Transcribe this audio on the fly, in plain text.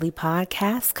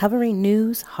podcast covering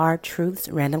news, hard truths,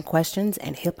 random questions,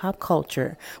 and hip hop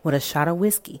culture with a shot of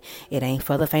whiskey. It ain't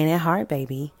for the faint at heart,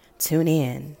 baby. Tune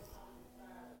in.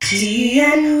 Tea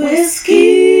and whiskey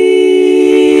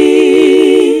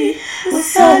with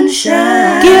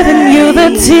sunshine. Giving you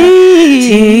the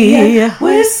tea. And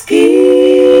whiskey.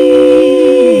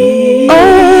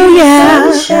 Oh,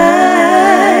 yeah.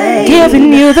 Sunshine.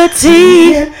 Giving you the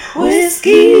tea. And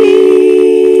whiskey.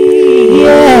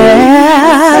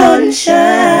 Yeah.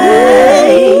 Sunshine.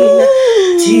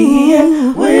 Tea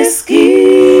and whiskey.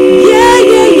 Yeah.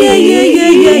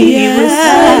 With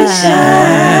sunshine.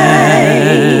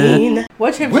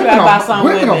 What trip you got about some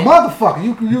women? women? A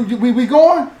motherfucker. We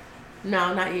going?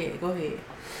 No, not yet. Go ahead.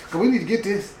 Cause we need to get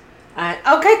this. Alright.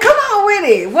 Okay, come on with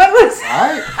it. What was? All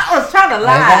right. I was trying to I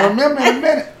lie. ain't gonna remember in a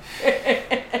minute.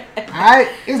 All right.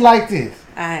 It's like this.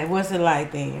 Alright, what's it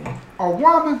like then? A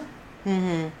woman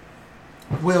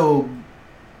will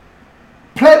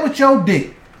play with your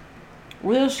dick,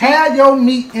 Real shit. have your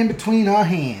meat in between her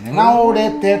hand, and all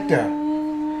that there.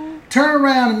 Turn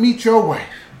around and meet your wife.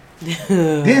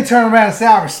 Then turn around and say,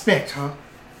 I respect her.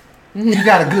 You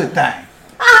got a good thing.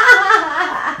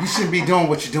 You shouldn't be doing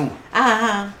what you're doing.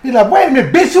 He's like, wait a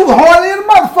minute, bitch, you was horny in the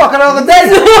motherfucker the other day.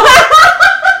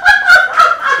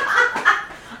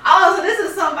 Oh, so this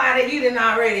is somebody you didn't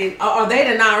already, or they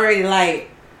didn't already like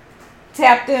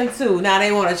tapped into. Now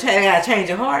they want to change. They gotta change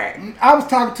your heart. I was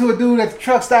talking to a dude at the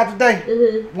truck stop today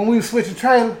when we were switching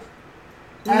trailers.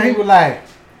 And he was like,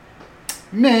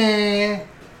 man,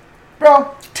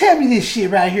 bro, tell me this shit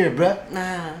right here, bro.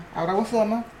 I was like, what's up,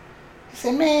 man? He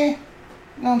said, man,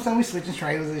 you know what I'm saying? We switching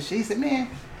trailers and shit. He said, man,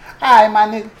 all right, my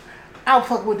nigga, I'll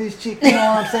fuck with this chick, you know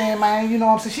what I'm saying, man? You know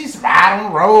what I'm saying? She's right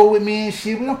on the road with me and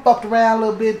shit. We done fucked around a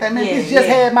little bit. That man, bitch just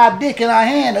had my dick in her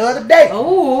hand the other day.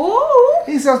 Ooh.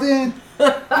 He said, then, you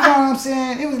know what I'm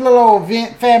saying? It was a little old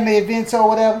event, family event or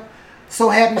whatever. So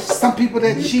happened some people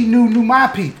that she knew my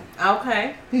people.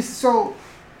 Okay. He said, so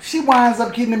she winds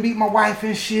up getting to meet my wife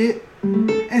and shit.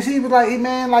 And she was like, hey,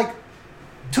 man, like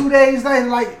 2 days later,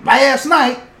 like last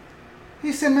night,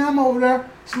 he said, man, I'm over there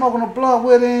smoking a blunt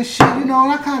with her and shit, you know,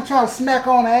 and I kind of try to smack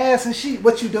on her ass and shit.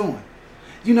 What you doing?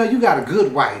 You know, you got a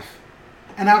good wife,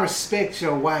 and I respect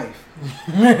your wife.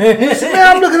 He said,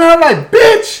 man, I'm looking at her like,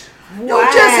 bitch, you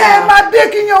just had my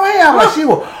dick in your hand. Like, she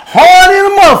was hard in a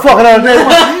motherfucker the other day.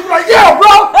 He was like, yo,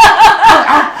 bro,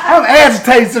 I'm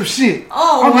agitating some shit.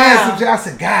 Oh, I'm wow. agitating some shit. I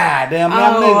said, God damn,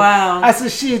 man. Oh, wow. I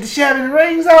said, shit, did she have any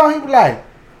rings on? He was like,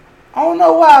 I don't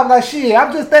know why. I'm like, shit,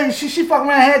 I'm just thinking she fucking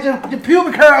around had your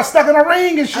pubic hair stuck in a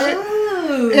ring and shit.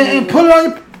 And put it on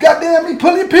your, goddamn me,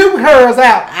 pulling your pubic hairs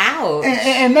out. Ouch.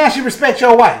 And now she respects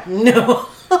your wife. No.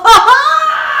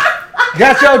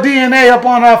 Got your DNA up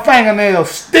on her fingernails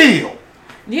still.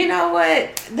 You know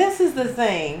what? This is the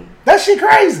thing. That shit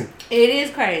crazy. It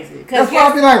is crazy. That's why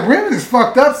I be like, women is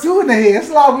fucked up too in the head. It's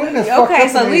a lot of women that's fucked up. Okay,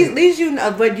 so in the head. at least you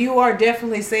know, but you are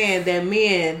definitely saying that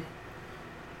men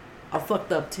are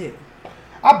fucked up too.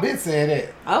 I've been saying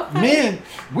that. Okay. Men,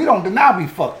 we don't deny we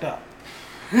fucked up.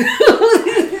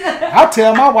 I'll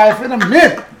tell my wife in a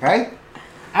minute, right?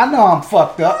 I know I'm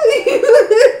fucked up.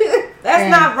 That's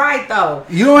And not right though.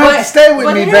 You don't have to stay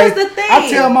with me, here's baby. the thing. I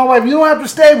tell my wife, you don't have to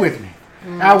stay with me.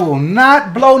 I will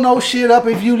not blow no shit up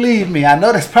if you leave me. I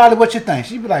know that's probably what you think.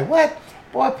 She'd be like, what?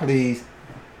 Boy, please.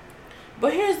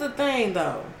 But here's the thing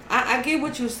though. I get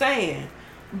what you're saying.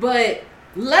 But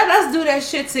let us do that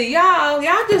shit to y'all.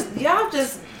 Y'all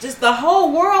just the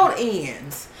whole world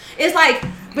ends. It's like,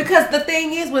 because the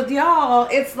thing is with y'all,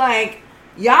 it's like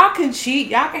y'all can cheat,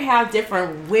 y'all can have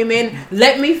different women.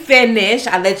 Let me finish.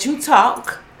 I let you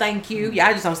talk. Thank you.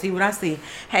 Y'all just don't see what I see.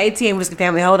 Hey, Team Whiskey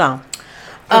family, hold on.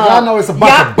 Y'all know it's a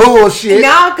bunch of bullshit.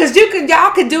 No, because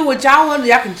y'all can do what y'all want to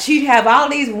do. Y'all can cheat, have all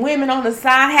these women on the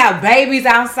side, have babies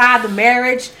outside the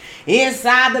marriage,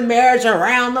 inside the marriage,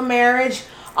 around the marriage,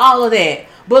 all of that.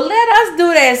 But let us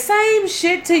do that same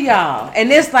shit to y'all.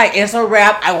 And it's like, it's a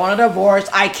wrap. I want a divorce.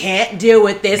 I can't deal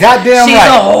with this. Goddamn She's right.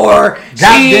 a whore.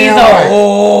 Goddamn She's right. a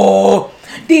whore.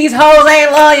 These hoes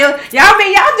ain't loyal.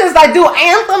 Y'all just like do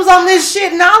anthems on this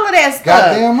shit and all of that stuff.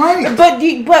 Goddamn right.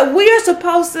 But we are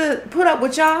supposed to put up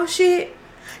with y'all shit.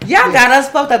 Y'all got us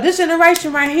fucked up. This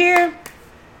generation right here,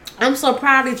 I'm so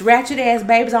proud of these ratchet ass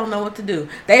babies. I don't know what to do.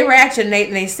 They ratchet and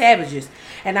they savages.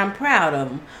 And I'm proud of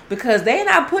them because they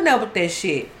not putting up with that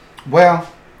shit. Well,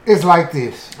 it's like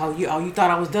this. Oh, you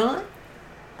thought I was done?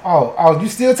 Oh, you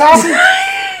still talking?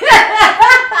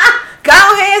 Go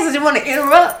ahead, since you want to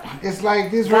interrupt. It's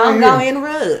like this Go right here.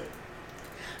 interrupt.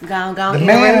 Go The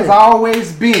man has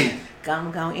always been. Go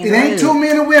interrupt. It ain't too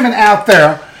many women out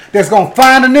there that's gonna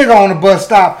find a nigga on the bus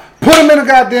stop, put him in a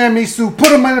goddamn meat suit,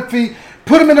 put him in the feet,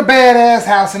 Put them in a badass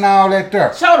house and all that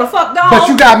there. Show the fuck dog. But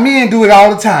you got men do it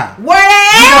all the time. Where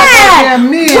they You got at?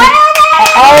 goddamn men Where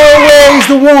are always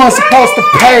the ones supposed to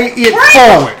pay it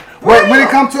forward. Where When it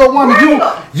comes to a woman,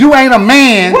 Where you ain't a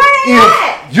man Where they if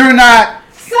at? you're not.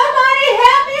 Somebody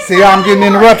help me. See how I'm getting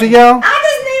interrupted, y'all? I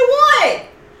just need one.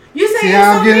 You say See it's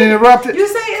how so I'm getting many. interrupted? You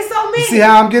say it's so many. See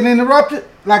how I'm getting interrupted?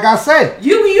 Like I say,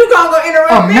 You gonna go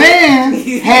interrupt a me? man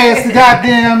has to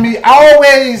goddamn me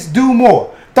always do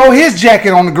more. Throw his jacket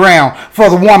on the ground for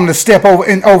the woman to step over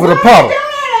the puddle.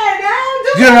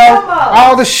 You know,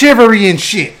 all the chivalry and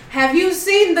shit. Have you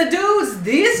seen the dudes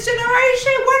this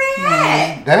generation? Where they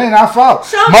at? That ain't our fault.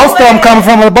 Show me Most of them where. coming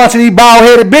from a bunch of these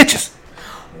bald-headed bitches.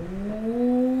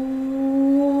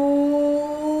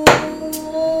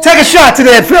 Take a shot to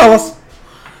that, fellas.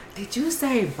 Did you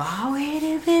say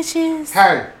bald-headed bitches?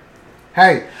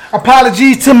 Hey,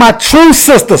 apologies to my true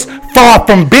sisters, far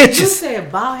from You bitches. said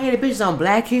bald-headed bitches on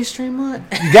Black History Month?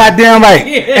 You goddamn right.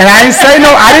 And I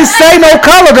didn't say no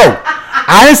color though.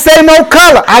 I didn't say no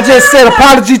color. I just said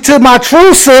apology to my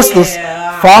true sisters,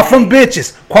 Yeah, far from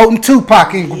bitches. Quoting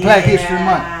Tupac in Black History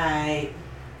Month. Right.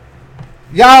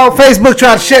 Y'all, Facebook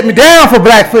tried to shut me down for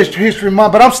Black History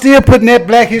Month, but I'm still putting that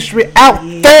Black history out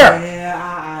there.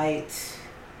 Yeah, alright.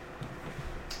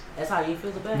 That's how you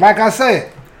feel about it? Like I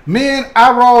said, men,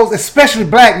 our roles, especially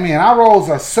black men, our roles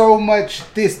are so much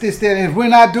this, that. And if we're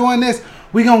not doing this,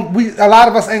 a lot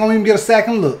of us ain't gonna even get a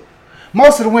second look.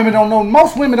 Most women don't know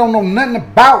nothing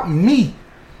about me.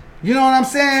 You know what I'm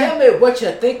saying? Tell me what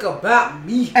you think about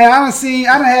me. And I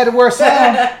done had to wear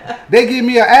some. They give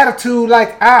me an attitude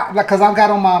cause I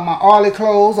got on my Arlie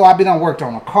clothes, or I been worked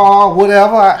on a car,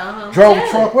 whatever. I drove a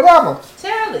truck, whatever.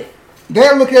 Tell it.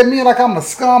 They look at me like I'm the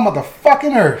scum of the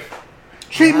fucking earth.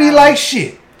 Treat me like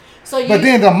shit. So But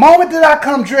then the moment that I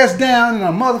come dressed down in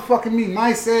a motherfucking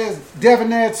nice ass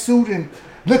debonair suit and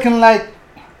looking like,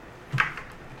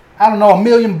 I don't know, $1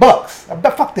 million.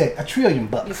 Fuck that, $1 trillion.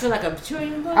 you feel like a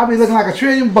trillion bucks? I be looking like $1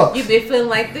 trillion. You been feeling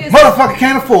like this? Motherfucker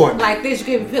can't afford it. Like this?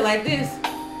 You can feel like this?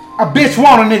 A bitch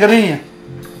want a nigga then.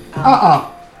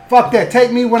 Fuck that.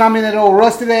 Take me when I'm in that old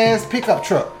rusted ass pickup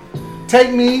truck.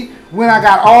 Take me when I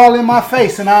got all in my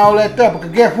face and all that stuff.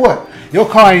 Because guess what? Your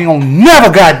car ain't gonna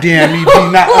never goddamn me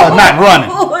be not running.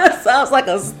 That sounds like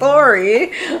a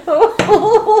story.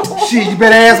 Shit, you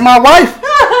better ask my wife.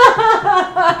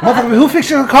 Motherfucker, who fixed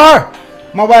your car?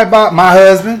 My wife bought my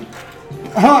husband.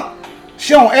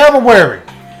 She don't ever worry.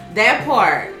 That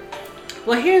part.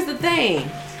 Well, here's the thing.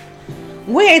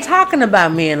 We ain't talking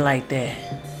about men like that.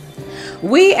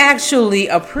 We actually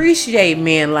appreciate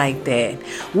men like that.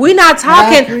 We're not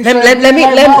talking. Let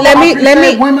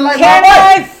me. Women like Can my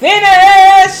I wife.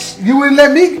 finish? You wouldn't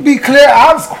let me be clear.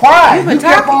 I was quiet. You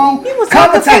kept on You was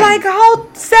talking for commentating. like a whole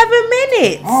 7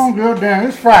 minutes. Oh, girl, damn,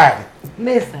 it's Friday.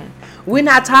 Listen, we're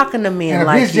not talking to men And a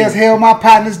like bitch just you. held my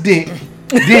partner's dick.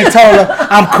 Then told her,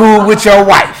 I'm cool with your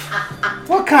wife.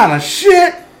 What kind of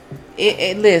shit?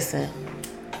 Listen,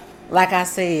 like I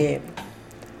said,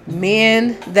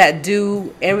 men that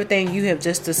do everything you have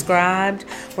just described,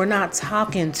 we're not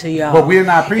talking to y'all. But we're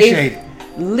not appreciated.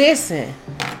 Listen,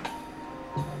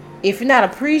 if you're not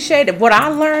appreciated, what I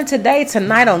learned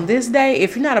tonight on this day,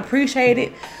 if you're not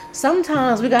appreciated,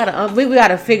 sometimes we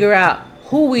gotta figure out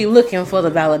who we looking for the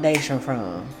validation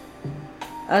from.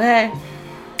 Okay?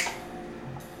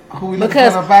 Who we looking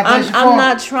Because for the validation I'm for?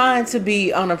 not trying to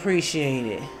be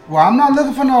unappreciated. Well, I'm not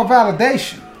looking for no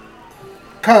validation.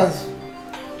 Because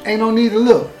ain't no need to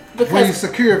look when Because- you're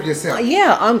secure of yourself.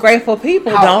 Yeah, ungrateful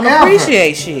people don't However,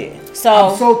 appreciate shit. I'm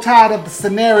So so tired of the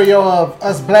scenario of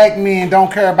us black men don't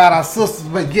care about our sisters,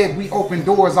 but yet we open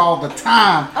doors all the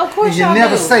time. Of course and you y'all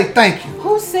never do. say thank you.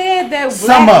 who said that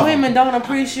Some black of 'em. women don't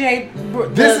appreciate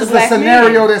This is the black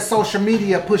scenario men? that social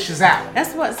media pushes out.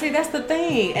 That's the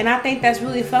thing. And I think that's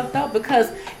really fucked up because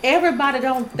everybody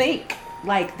don't think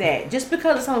like that. Just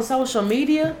because it's on social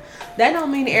media, that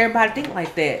don't mean everybody think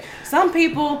like that. Some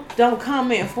people don't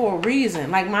comment for a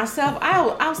reason. Like myself,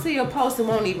 I'll see a post and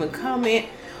won't even comment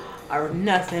or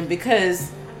nothing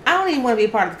because I don't even want to be a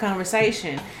part of the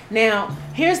conversation. Now,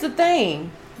 here's the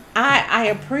thing. I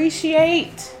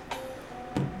appreciate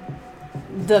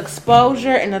the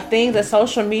exposure and the things that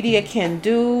social media can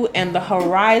do and the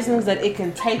horizons that it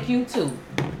can take you to.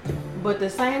 But at the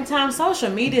same time, social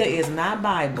media is not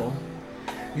Bible.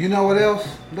 You know what else,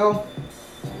 though?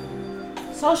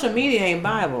 Social media ain't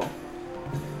Bible.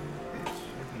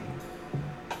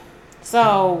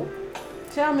 So,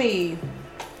 tell me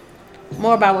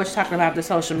more about what you're talking about, the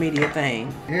social media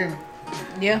thing. Yeah.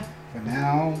 Yeah. For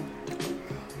now,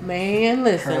 Man,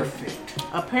 listen. perfect.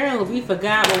 Apparently we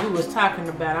forgot what we was talking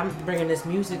about. I'm bringing this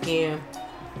music in.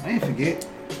 I ain't forget.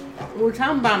 We were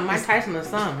talking about Mike Tyson or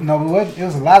something. No, it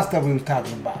was a lot of stuff we was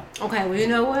talking about. Okay, well, you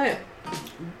know what?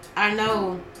 I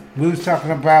know. We was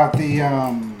talking about the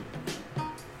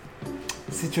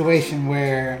situation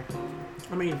where,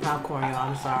 I'm eating popcorn, y'all.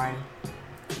 I'm sorry.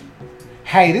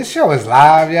 hey, this show is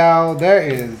live, y'all. There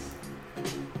is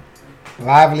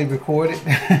lively recorded.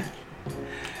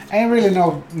 Ain't really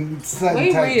no sudden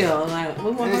We type. real. Like,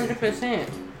 we 100%.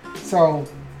 So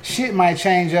shit might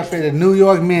change up at the New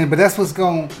York Minute, but that's what's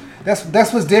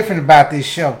what's different about this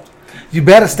show. You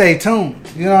better stay tuned.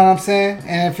 You know what I'm saying?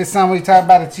 And if it's something we talk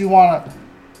about that you want to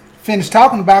finish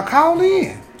talking about, call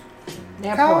in.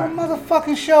 That Call part. the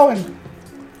motherfucking show and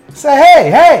say,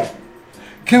 hey,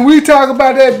 can we talk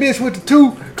about that bitch with the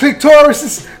 2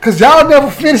 clitorises? Because y'all never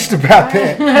finished about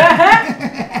that.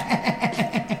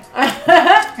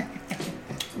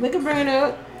 We can bring it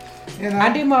up. You know?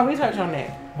 I did more research on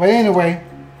that. But anyway,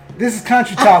 this is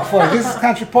country talk for you. This is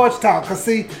country porch talk. Because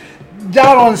see,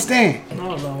 y'all don't understand.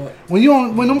 Oh, Lord.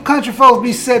 When them country folks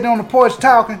be sitting on the porch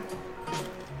talking,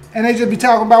 and they just be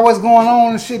talking about what's going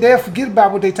on and shit, they'll forget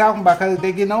about what they talking about because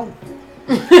they getting old.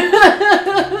 What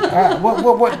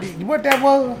that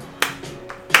was?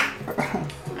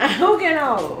 Who get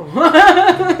old?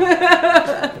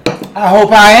 I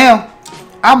hope I am.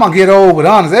 I'm gonna get old with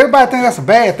honors. Everybody think that's a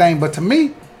bad thing, but to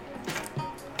me,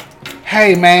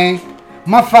 hey man,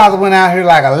 my father went out here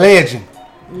like a legend.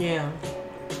 Yeah.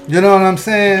 You know what I'm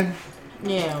saying?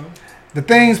 Yeah. The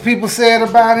things people said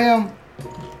about him,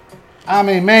 I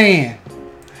mean, man.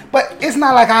 But it's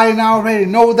not like I didn't already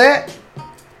know that.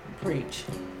 Preach.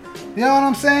 You know what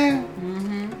I'm saying?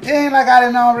 It ain't like I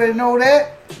didn't already know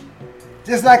that.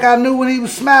 Just like I knew when he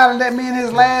was smiling at me in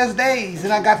his last days,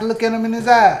 and I got to look at him in his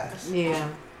eyes, Yeah.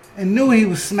 and knew he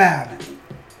was smiling.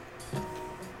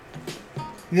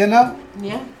 You know?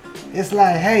 Yeah. It's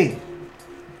like, hey,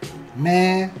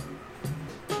 man,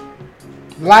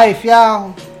 life,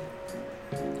 y'all.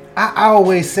 I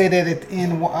always say that at the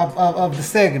end of the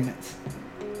segments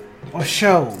or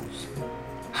shows,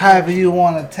 however you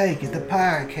want to take it, the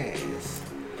podcast,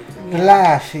 the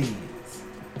live feeds.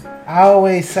 I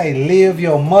always say, live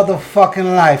your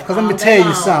motherfucking life. Because let me tell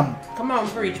you something. Come on,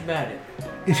 preach about it.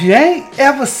 If you ain't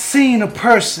ever seen a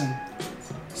person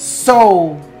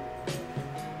soul,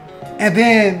 and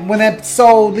then when that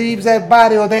soul leaves that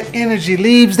body or that energy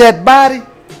leaves that body,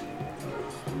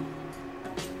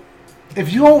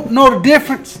 if you don't know the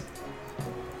difference,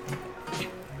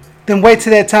 then wait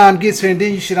till that time gets here and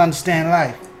then you should understand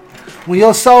life. When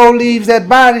your soul leaves that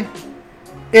body,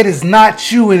 it is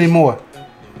not you anymore.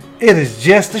 It is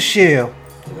just a shell.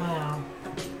 Wow.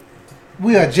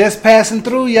 We are just passing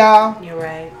through, y'all. You're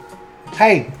right.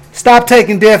 Hey, stop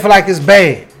taking death like it's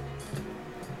bad.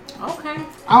 Okay.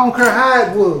 I don't care how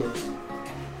it was.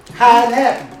 How it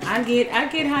happened. I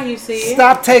get how you see it.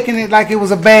 Stop taking it like it was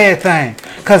a bad thing.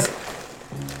 Because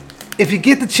if you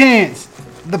get the chance,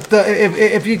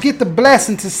 if you get the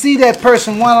blessing to see that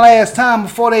person one last time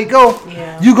before they go,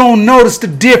 Yeah. you're going to notice the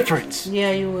difference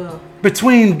Yeah, you will.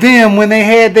 between them when they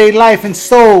had their life and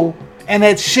soul and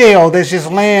that shell that's just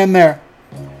laying there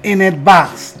in that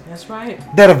box That's right.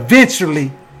 that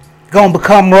eventually going to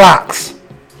become rocks.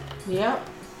 Yep.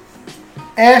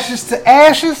 Ashes to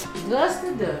ashes, Dust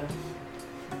to dust.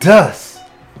 dust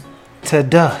to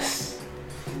dust.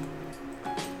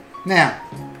 Now,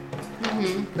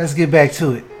 let's get back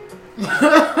to it.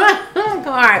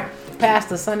 All right,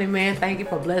 Pastor Sunny Man, thank you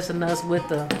for blessing us with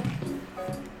the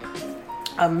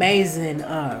amazing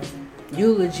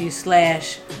eulogy /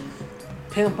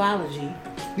 pimpology.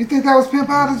 You think that was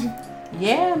pimpology?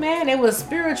 Yeah, man, it was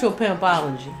spiritual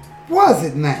pimpology. Was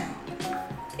it now?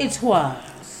 It was.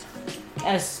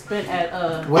 As spent at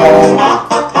Well,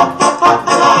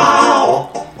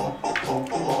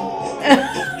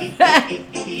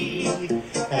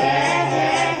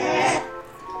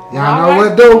 y'all know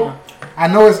what though? I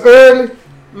know it's early,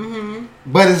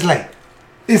 but it's late.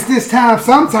 It's this time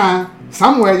sometime,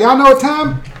 somewhere. Y'all know what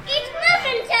time? It's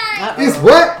muffin time! It's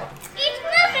what? It's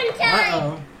muffin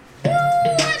time!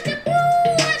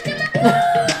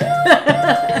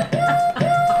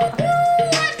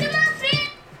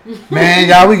 Man,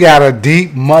 y'all, we got a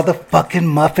deep motherfucking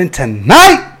muffin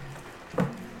tonight.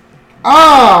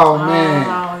 Oh, man.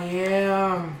 Oh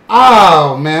yeah.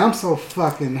 Oh, man, I'm so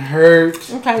fucking hurt.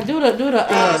 Okay, do the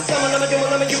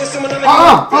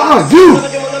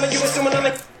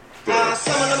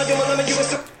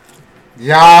you.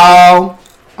 Y'all.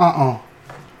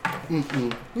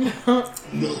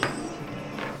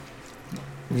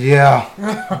 Yeah.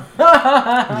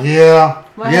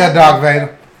 Yeah, Darth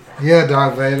Vader. Yeah,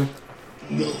 Darth Vader.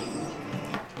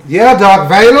 Yeah, Darth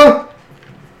Vader.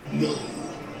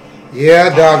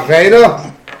 Yeah, Darth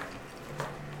Vader.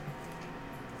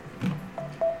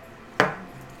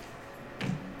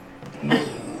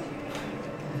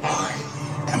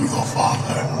 I am your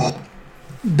father.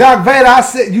 Darth Vader, I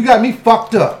said, you got me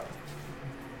fucked up.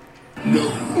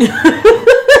 No.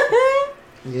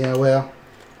 Yeah, well,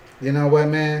 you know what,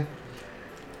 man?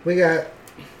 We got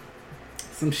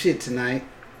some shit tonight.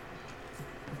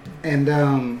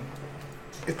 And,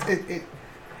 it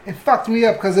fucked me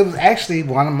up because it was actually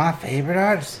one of my favorite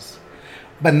artists.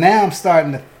 But now I'm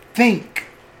starting to think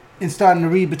and starting to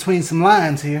read between some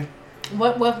lines here.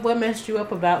 What messed you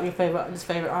up about this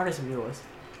favorite artist of yours?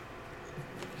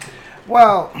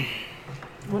 Well,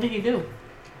 What did he do?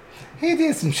 he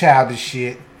did some childish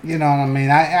shit. You know what I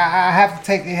mean? I have to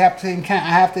take into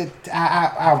account.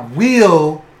 I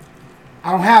will.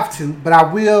 I don't have to, but I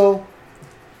will.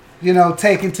 You know,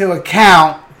 take into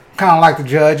account, kind of like the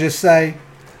judges say.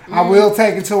 I will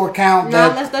take into account No,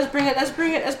 that let's bring it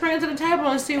to the table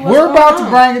and see what's we're going about on. to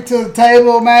bring it to the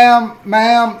table, ma'am.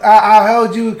 I'll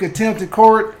hold you in contempt of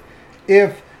court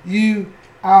if you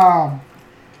You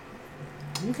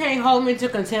can't hold me to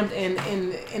contempt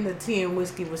in the Tea and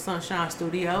Whiskey with Sunshine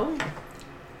studio.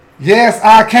 Yes,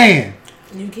 I can.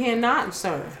 You cannot,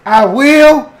 sir. I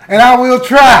will, and I will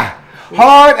try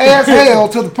hard as hell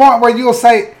to the point where you'll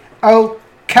say,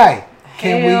 "Okay,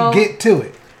 can Hell. we get to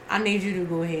it?" I need you to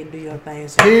go ahead and do your thing,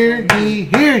 sir. Hear ye,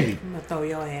 hear ye. I'm gonna throw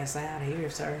your ass out of here,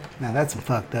 sir. Now that's some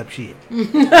fucked up shit. Come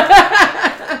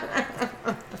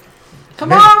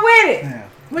on with it. Yeah.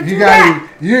 What You you got got?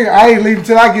 I ain't leaving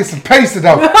till I get some pasta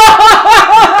though.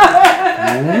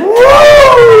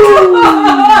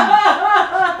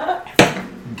 Woo!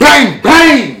 Bang,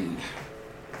 bang.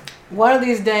 One of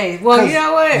these days. Well, you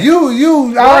know what?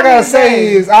 You. All I gotta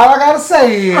say is, you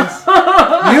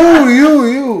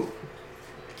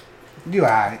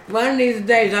alright. One of these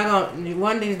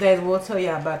days we'll tell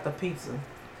y'all about the pizza.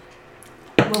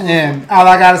 And all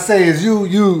I gotta say is,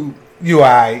 you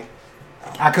alright.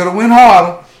 I could have went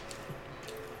harder,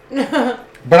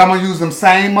 but I'm gonna use them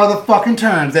same motherfucking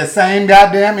terms, that same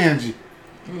goddamn energy.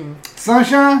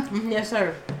 Sunshine, Yes,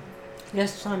 sir.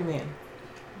 Yes, Sonny Man.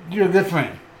 you're a good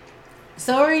friend,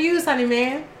 So are you, Sonny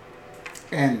Man.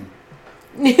 and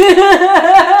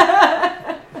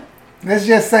let's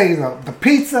just say the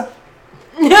pizza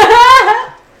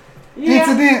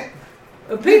incident.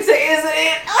 A pizza isn't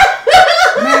it?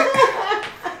 Man,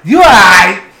 you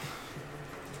alright.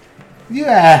 You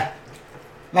alright.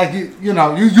 Like you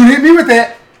know, you hit me with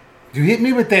that. You hit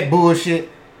me with that bullshit.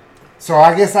 So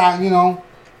I guess I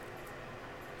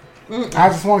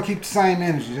just want to keep the same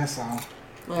energy. That's all.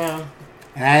 Well,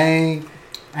 And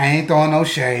I ain't throwing no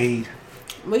shade.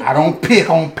 I don't pick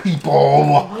on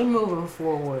people. We moving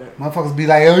forward. Motherfuckers be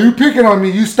like, "Oh, you picking on me?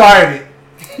 You started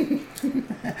it."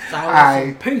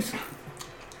 Alright. Peace.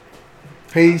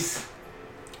 Peace.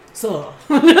 So.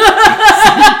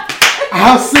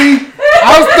 I'll see.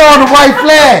 I was throwing the white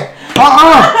flag.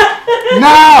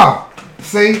 No.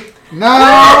 See? No.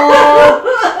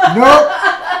 Nope.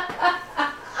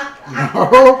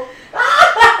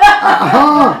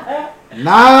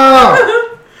 No.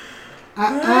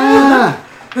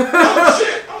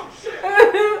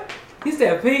 He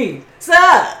said peace. Sir.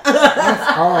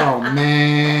 Oh,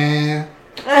 man.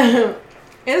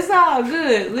 It's all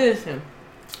good. Listen.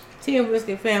 Tea and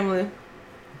Whiskey family.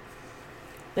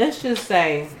 Let's just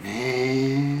say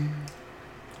Man.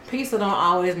 pizza don't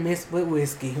always mix with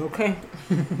whiskey, okay?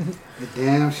 The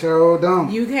damn sure don't.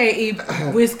 You can't eat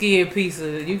whiskey and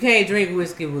pizza. You can't drink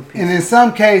whiskey with pizza. And in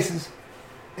some cases,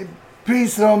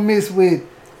 pizza don't mix with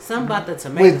Something about the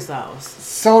tomato With- sauce.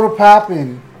 soda pop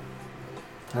and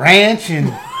ranch and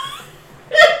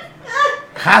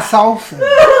hot sauce and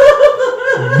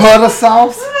butter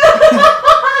sauce.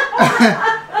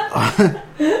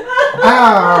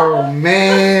 Oh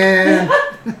man!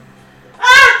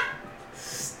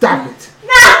 Stop it!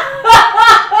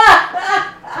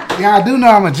 Yeah, I do know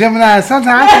I'm a Gemini.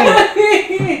 Sometimes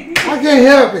I can't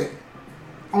help it.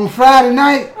 On Friday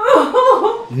night,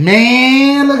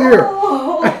 man, look here.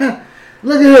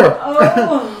 Look at her.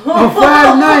 On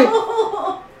Friday night,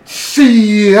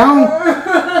 shit, I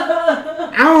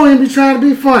don't even be trying to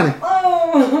be funny.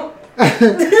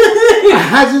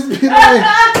 I just be like,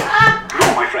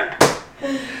 My friend.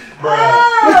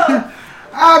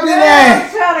 I'll be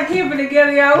like, Trying to keep it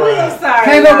together, y'all. We so sorry.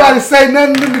 can't nobody say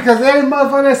nothing to me because every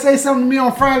motherfucker that say something to me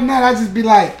on Friday night, I just be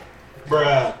like,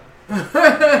 Bruh. you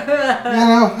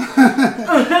know.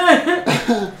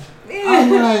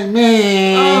 I'm like,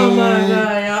 man. Oh my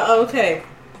god, y'all. Okay.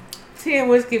 Tea and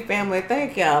Whiskey family,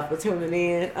 thank y'all for tuning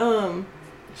in.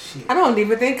 Shit. I don't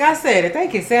even think I said it.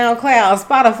 Thank you, SoundCloud,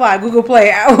 Spotify, Google Play,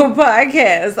 Apple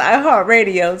Podcasts,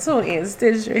 iHeartRadio, TuneIn,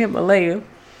 Stitcher, Himalaya.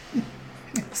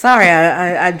 Sorry,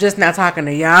 I'm just not talking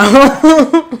to y'all.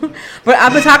 But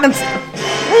I've been talking to...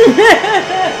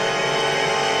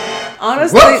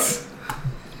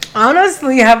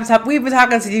 Honestly, we've been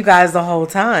talking to you guys the whole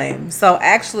time. So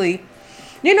actually,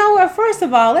 you know what? First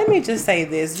of all, let me just say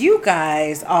this. You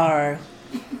guys are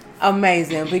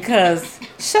amazing because...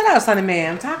 Shut up, Sonny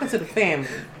Man. I'm talking to the family.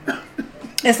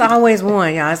 It's always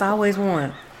one, y'all. It's always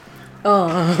one.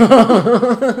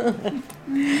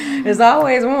 It's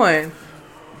always one.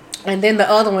 And then the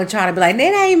other one try to be like, it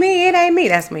ain't me, it ain't me.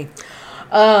 That's me.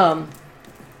 I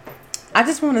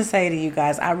just want to say to you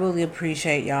guys, I really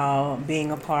appreciate y'all being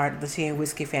a part of the Tea and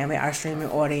Whiskey family, our streaming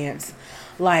audience.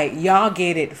 Like, y'all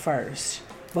get it first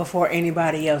before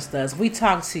anybody else does. We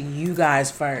talk to you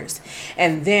guys first.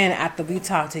 And then after we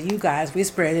talk to you guys, we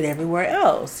spread it everywhere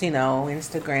else. You know,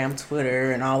 Instagram,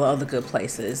 Twitter, and all the other good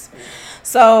places.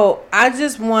 So I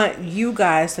just want you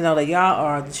guys to know that y'all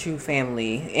are the true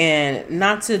family. And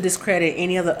not to discredit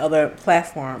any of the other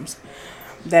platforms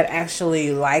that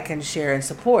actually like and share and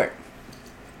support.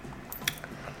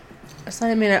 So,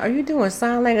 a minute, are you doing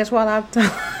sign language while I'm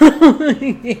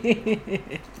talking?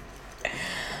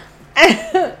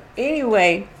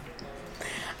 Anyway,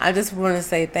 I just want to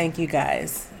say thank you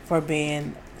guys for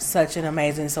being such an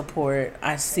amazing support.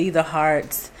 I see the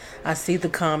hearts. I see the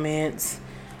comments.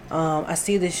 I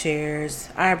see the shares.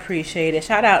 I appreciate it.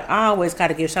 Shout out. I always got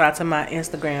to give shout out to my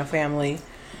Instagram family.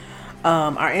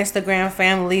 Our Instagram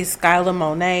family, Skylar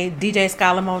Monet, DJ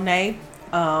Skylar Monet,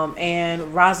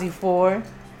 and Rozzy 4.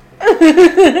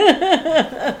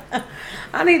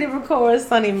 I need to record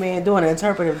Sonny Man doing an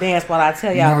interpretive dance while I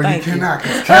tell y'all thank you. No, you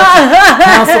cannot.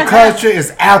 Cancel culture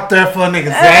is out there for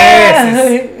niggas'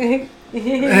 asses.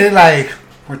 They're like,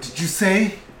 what did you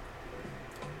say?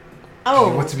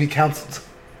 Oh. You want to be counseled?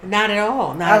 Not at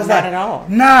all. Not at all.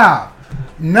 No.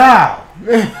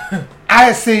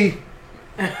 I see.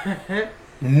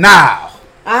 Now.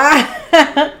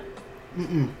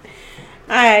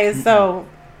 Alright, so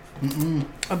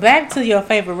back to your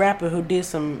favorite rapper who did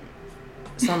some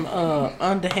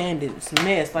underhanded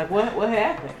mess. Like what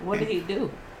happened? What did he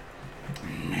do?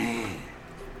 Man.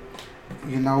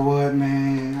 You know what,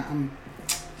 man?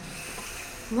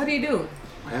 What did he do?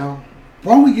 Well,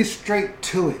 why don't we get straight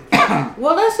to it?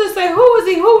 Well, let's just say, who was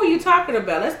he? Who were you talking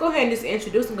about? Let's go ahead and just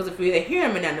introduce him, because if you hear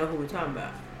him and not know who we're talking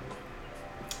about.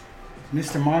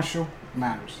 Mr. Marshall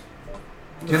Matters.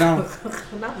 You know?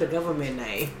 Not the government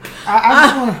name.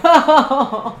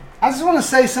 I just want to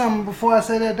say something before I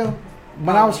say that, though.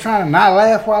 When I was trying to not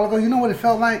laugh a while ago, you know what it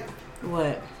felt like?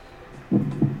 What?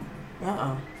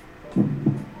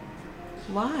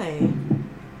 Why?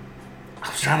 I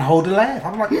was trying to hold the laugh. I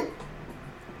was like,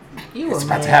 it's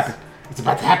about to happen. It's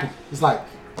about to happen. It's like,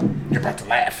 you're about to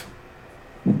laugh.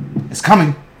 It's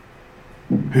coming.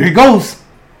 Here it goes.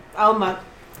 Oh my.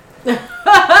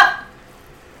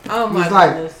 Oh my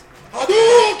goodness.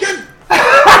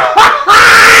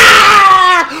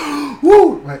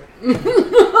 Woo! Like,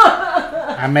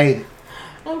 I made it.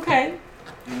 Okay.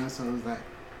 Yeah, so it was like,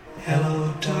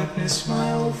 Hello, darkness,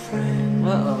 my old friend.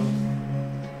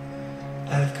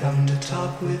 I've come to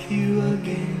talk with you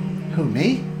again. who,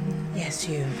 me? Yes,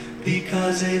 you.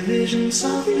 Because a vision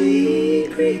softly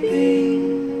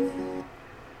creeping.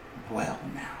 Well,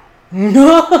 now.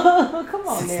 Come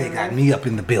on, Since man. they got me up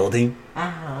in the building,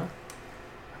 Uh-huh. I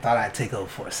thought I'd take over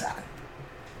for a second.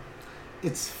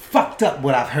 It's fucked up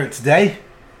what I've heard today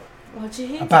What you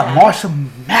hear about today? Marshall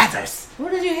Mathers.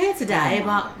 What did you hear today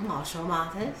about Marshall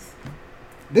Mathers?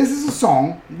 This is a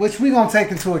song which we're going to take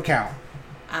into account.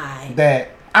 I'm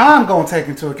going to take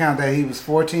into account that he was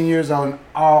 14 years old and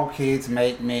all kids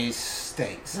make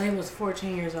mistakes. So he was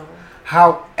 14 years old.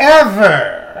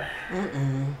 However,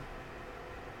 I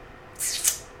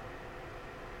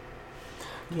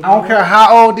don't care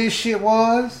how old this shit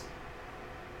was.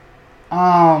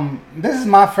 This is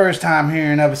my first time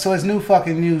hearing of it, so it's new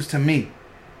fucking news to me.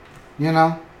 You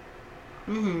know?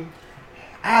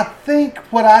 I think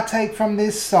what I take from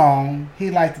this song, he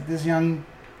liked this young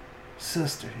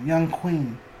sister, young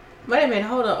queen. Wait a minute,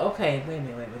 hold on. Okay, wait a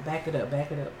minute. Back it up.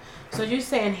 So you're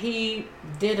saying he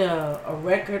did a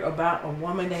record about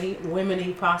women that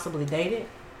he possibly dated?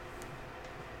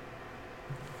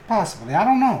 Possibly. I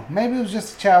don't know. Maybe it was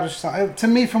just a childish song. To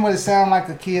me, from what it sounded like,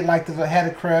 a kid had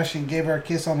a crush and gave her a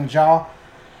kiss on the jaw.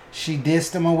 She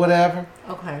dissed him or whatever.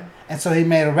 Okay. And so he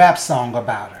made a rap song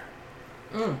about her.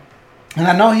 And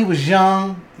I know he was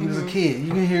young. He was a kid.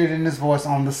 You can hear it in his voice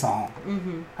on the song.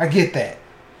 I get that.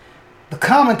 The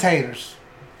commentators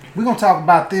We're gonna talk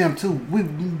about them too.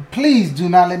 Please do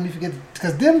not let me forget,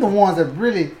 because them the ones that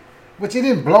really, which it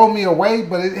didn't blow me away,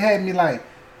 but it had me like,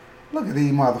 look at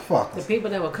these motherfuckers. The people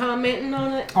that were commenting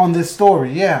on it? On this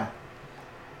story, yeah.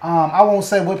 I won't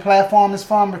say what platform it's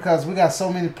from, because we got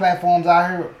so many platforms out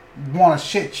here want to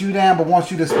shit you down, but want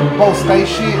you to both stay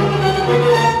shit.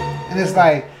 And it's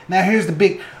like, now here's the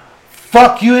big,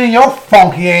 fuck you in your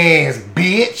funky ass,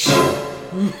 bitch.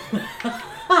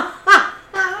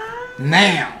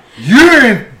 Now, you're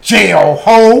in jail,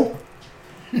 ho.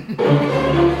 You're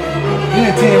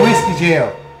in 10 whiskey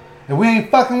jail. If we ain't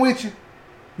fucking with you,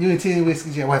 you in 10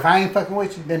 whiskey jail. Well, if I ain't fucking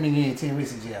with you, that means you in 10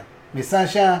 whiskey jail. Miss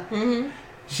Sunshine,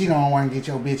 she don't want to get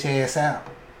your bitch ass out.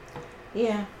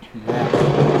 Yeah.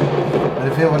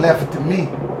 But if it were left to me,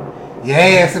 your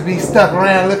ass would be stuck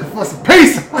around looking for some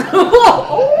pizza. Boy,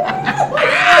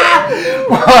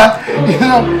 you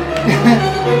know.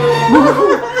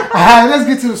 Alright, let's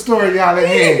get to the story y'all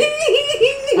ahead.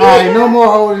 Alright, no more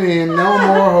holding in, no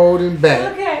more holding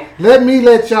back. Okay.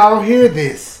 Let y'all hear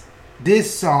this.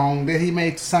 This song that he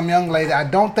made to some young lady. I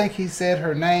don't think he said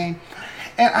her name.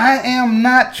 And I am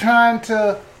not trying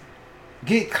to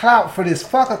get clout for this.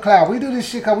 Fuck a clout. We do this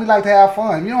shit because we like to have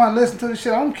fun. You don't want to listen to this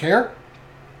shit, I don't care.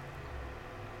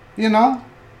 You know?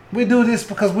 We do this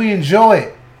because we enjoy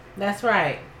it. That's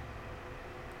right.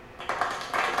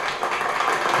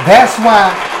 That's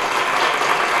why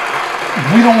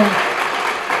we don't...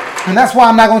 And that's why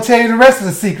I'm not going to tell you the rest of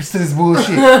the secrets to this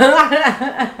bullshit.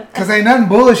 Because ain't nothing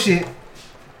bullshit.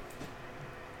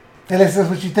 Unless that's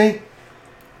what you think.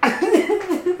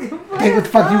 Think what the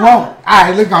fuck you want.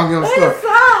 Alright, let's go get a story.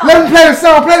 Let me play the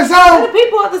song. Play the song. Let the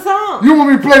people want the song. You want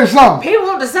me to play the song? People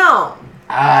want the song.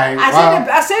 Alright.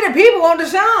 I said the people want the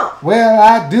song. Well,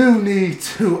 I do need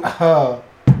to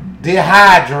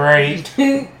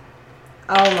dehydrate.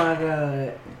 Oh my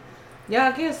God.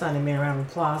 Y'all give Sonny Man a round of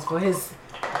applause for his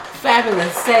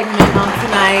fabulous segment on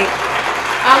tonight.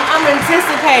 I'm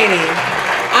anticipating.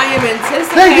 I am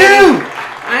anticipating. Thank you.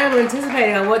 I am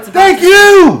anticipating on what's about Thank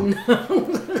you.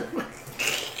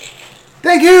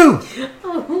 Thank you.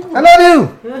 I love you.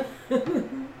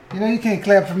 You know you can't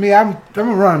clap for me. I'm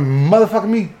gonna run motherfucking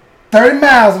me 30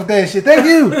 miles with that shit. Thank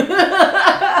you.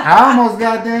 I almost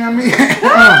goddamn me. the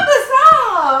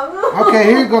song. Okay,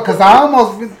 here you go. Cause I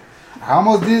almost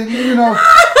did. You know,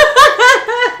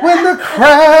 when the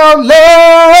crowd love.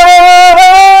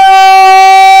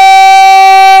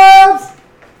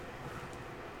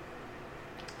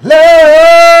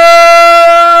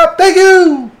 Thank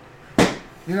you.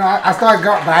 You know, I started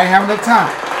going, but I ain't have enough time.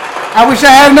 I wish I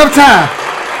had enough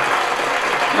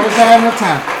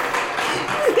time.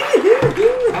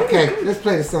 Okay, let's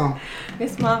play the song.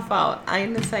 It's my fault. I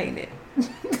ain't saying it.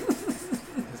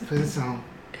 Let's play the song.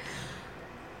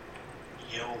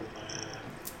 Yo, man.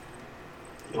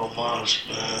 Yo, Mars,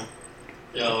 man.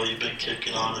 Yo, you been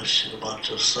kicking all this shit about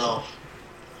yourself.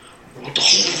 What the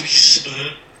holies,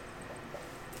 man?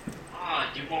 Ah,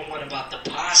 you want one about the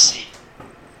posse?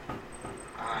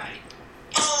 Alright.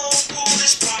 Oh,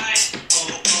 foolish pride.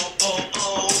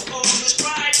 Oh, foolish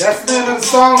pride. That's the name of the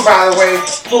song, by the way.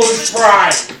 Foolish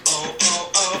Pride.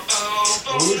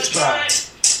 Foolish pride.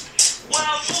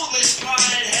 Well, foolish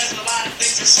pride has a lot of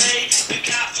things to say. We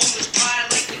got foolish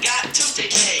pride like we got tooth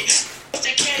decay.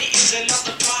 Decay is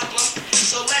another problem.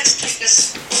 So let's take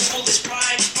this foolish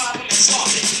pride problem and solve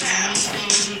it now.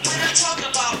 When I talk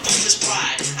about foolish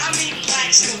pride, I mean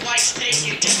blacks and whites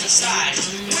taking different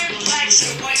sides. When blacks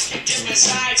and whites take different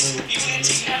sides,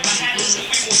 unity never happens and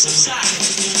we will subside.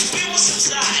 We will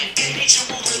subside and nature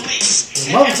will release.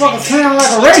 Motherfucker sound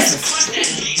like a racist. Trust that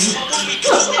peace, but when we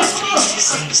trust that peace, you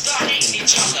see, we start hating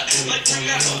each other. But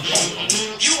remember,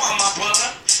 you are my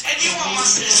brother, and you are my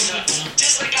sister,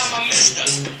 just like I'm a mister.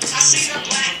 I seen a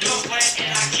black girlfriend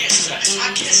and I kissed her.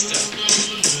 I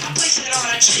placed it on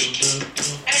her cheek,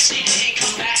 and she didn't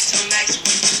come back till next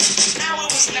week. Now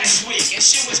it was next week, and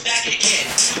she was back again,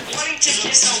 wanting to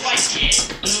kiss a white kid.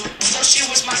 So she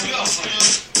was my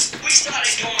girlfriend. We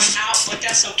started going out, but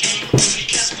that's okay,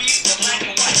 because we were black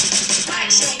and white.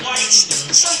 Blacks and whites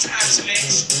sometimes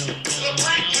mix. But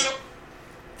black girl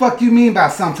Fuck you mean by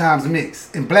sometimes mix?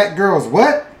 And black girls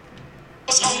what?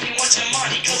 was only wanting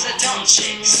money because of dumb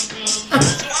chicks. So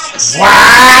I'ma say,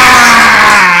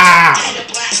 Wow! date a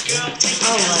black girl, take me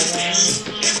down the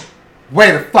piss.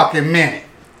 Wait a fucking minute.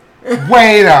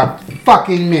 Wait a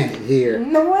fucking minute here.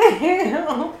 No way.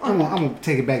 I'm gonna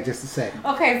take it back just a second.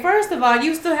 Okay, first of all,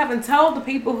 you still haven't told the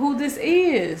people who this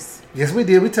is. Yes, we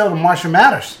did. We told them Marshall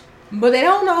Matters. But they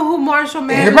don't know who Marshall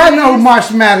Mathers Everybody know who is.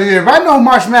 Marshall Matters is. Everybody know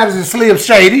Marshall Matters is Slim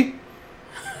Shady.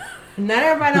 Not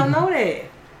everybody don't know that.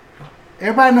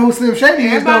 Everybody know who Slim Shady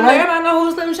is, though, right? Everybody know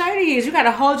who Slim Shady is. You got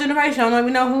a whole generation don't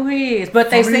even know who he is,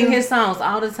 but they For sing real? his songs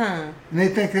all the time. And they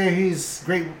think that he's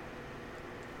great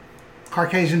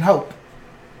Caucasian hope.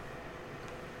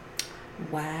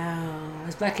 Wow,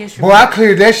 it's Black History Boy, Month. I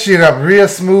cleared that shit up real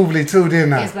smoothly, too,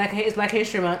 didn't I? It's Black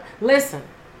History Month. Listen.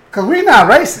 Because we not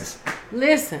racist.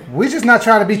 Listen. We just not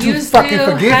trying to be too You fucking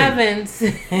still forgiving.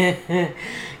 haven't.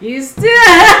 You still.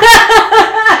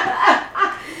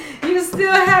 You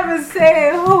still haven't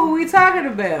said who we talking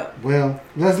about. Well,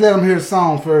 let's let them hear the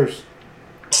song first.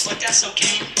 But that's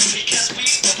okay, because we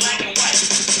were black and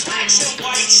white. Blacks and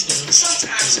whites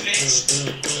sometimes mix.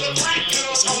 But black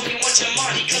girls only want your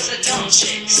money because of dumb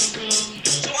chicks.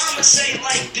 So I'ma say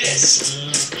like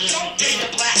this. Don't date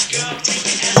a black girl, take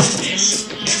it as a diss.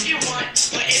 If you want,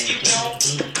 but if you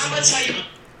don't, I'ma tell you.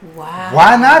 Wow.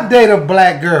 Why not date a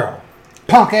black girl?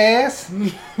 Punk ass.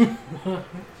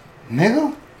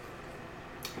 Nigga.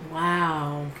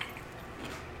 Wow.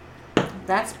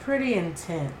 That's pretty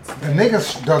intense. The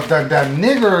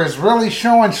nigger is really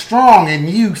showing strong in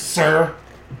you, sir.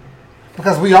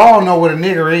 Because we all know what a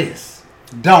nigger is.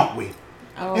 Don't we?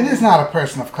 Oh, And it's not a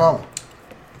person of color.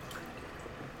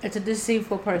 it's a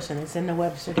deceitful person. It's in the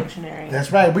Webster Dictionary.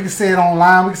 That's right. We can say it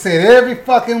online. We can say it every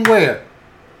fucking where.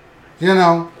 You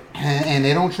know. And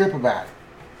they don't trip about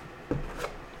it.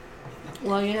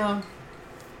 Well, you know,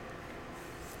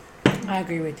 I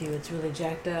agree with you. It's really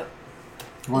jacked up.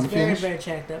 You want It's to very, finish? very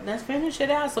jacked up. Let's finish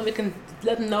it out so we can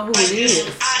let them know who it is.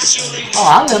 Oh,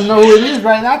 I let them know who it is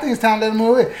right now. I think it's time to let them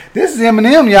know who it is. This is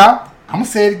Eminem, y'all. I'm going to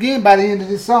say it again by the end of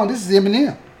this song. This is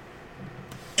Eminem.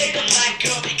 Date a black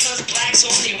girl because blacks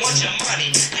only want your money.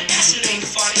 And that shit ain't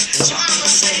funny. So I'ma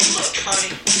say, look,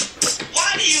 honey,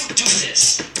 why do you do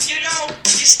this? You know,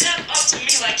 you step up to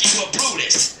me like you a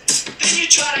Brutus. Then you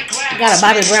try to grab Got a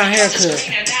my Bobby screen Brown because haircut. it's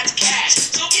green and that's cash.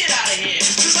 So get out of here.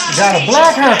 'Cause I Got a don't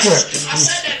black need your haircut. ass. I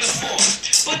said that before.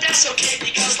 But that's okay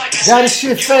because like I Got said, his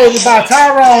shit you're faded by a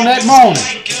Tyrone that black girls and morning.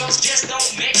 White girls just don't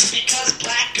mix because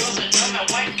black girls are dumb and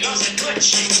white girls are good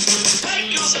chicks. White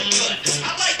girls are good.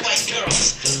 I like white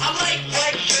girls. I like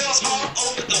white girls all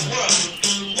over the world.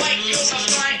 White girls are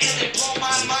fine and they blow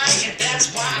my mind, and that's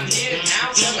why I'm here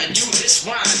now telling you this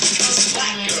rhyme. Because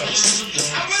black girls,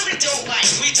 I really don't like.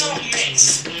 We don't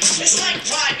mix. It's like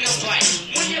riding a bike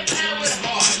when you're pedaling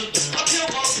hard, uphill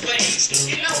both ways.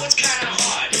 You know it's kind of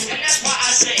hard, and that's why I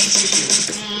say to you,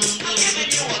 I'm giving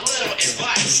you a little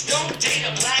advice. Don't date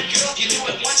a black girl. If you do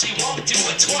it once, you won't do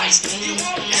it twice. You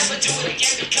won't ever do it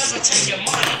again because I'll take your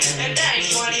money, and that ain't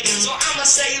funny. So I'ma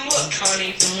say, look,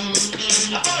 honey,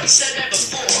 I've already said that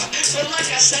before, but like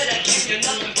I said, I give you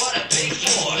nothing but a big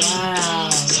four. Wow.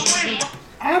 So when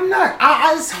I'm not.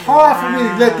 It's hard for me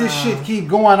to let this shit keep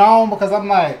going on because I'm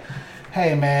like,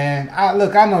 hey man, I know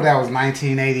that was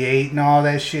 1988 and all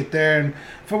that shit there, and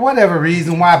for whatever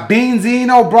reason, why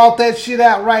Benzino brought that shit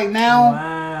out right now,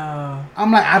 Wow.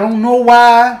 I'm like, I don't know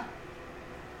why.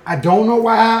 I don't know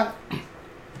why.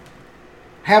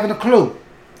 Having a clue.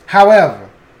 However,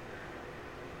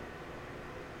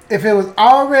 if it was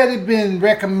already been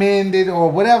recommended or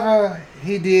whatever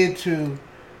he did to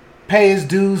pay his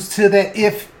dues to that,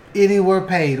 if any were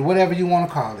paid, whatever you want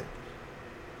to call it.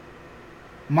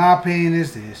 My opinion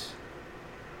is this.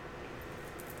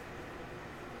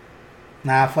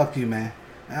 Nah, fuck you, man.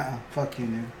 Fuck you,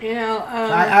 nigga. You know,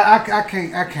 I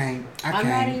can't. I'm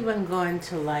not even going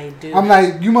to like do. I'm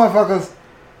like, you motherfuckers.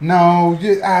 No,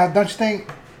 don't you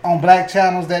think on black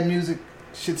channels that music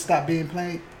should stop being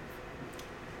played?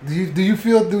 Do you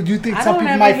think I some don't people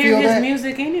ever might hear feel his that?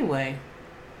 music anyway.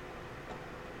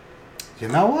 You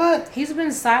know what? He's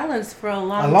been silenced for a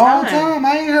long A long time.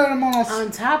 I ain't heard him on a. On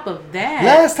top of that,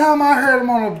 Last time I heard him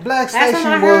on a black last station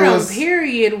time I heard was. him,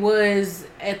 period, was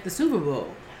at the Super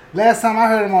Bowl. Last time I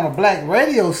heard him on a black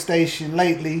radio station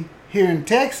lately here in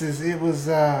Texas, it was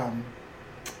that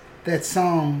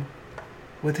song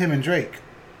with him and Drake.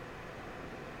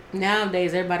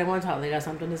 Nowadays, everybody wants to talk. They got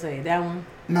something to say. That one.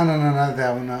 No, not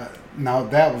that one. No,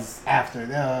 that was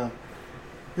after.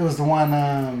 It was the one.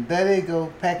 There they go,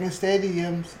 packing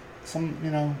stadiums. Some,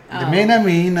 It may not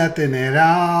mean nothing at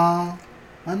all.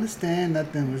 Understand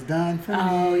nothing was done for me.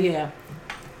 Oh yeah.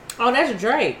 Oh, that's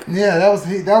Drake. Yeah, that was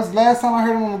the last time I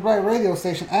heard him on a black radio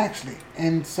station, actually.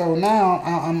 And so now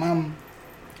I'm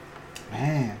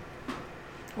man.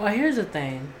 Well, here's the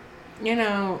thing. And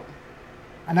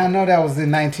I know that was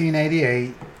in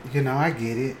 1988. I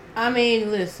get it. I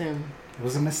mean, listen. It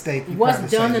was a mistake. You What's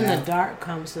probably done say in now. the dark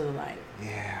comes to the light.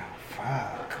 Yeah,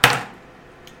 fuck.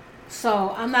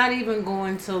 So I'm not even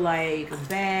going to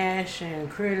bash and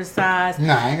criticize.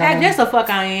 Nah, I ain't got Heck, no- that's the fuck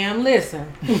I am.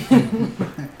 Listen.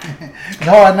 It's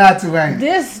hard not to, ain't it?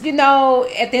 This, you know,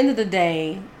 at the end of the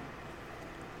day,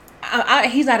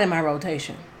 he's not in my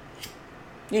rotation.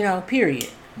 You know, period.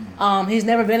 He's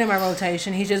never been in my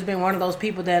rotation. He's just been one of those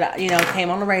people that, you know, came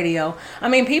on the radio. I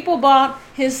mean, people bought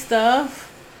his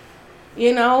stuff,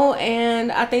 you know,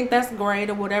 and I think that's great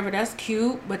or whatever. That's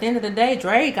cute. But at the end of the day,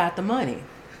 Dre got the money.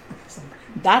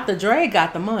 Dr. Dre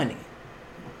got the money.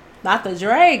 Dr.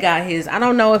 Dre got his. I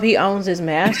don't know if he owns his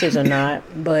masters or not,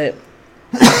 but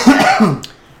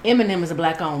Eminem is a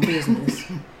black-owned business.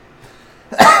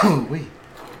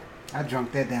 I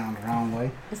drunk that down the wrong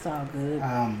way. It's all good.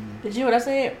 Did you hear what I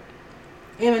said?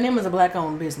 Eminem is a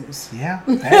black-owned business. Yeah,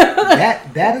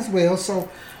 that as well. So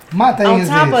my thing is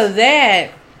on top of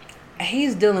that,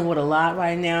 he's dealing with a lot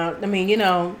right now. I mean, you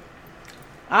know,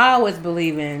 I always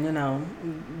believe in, you know,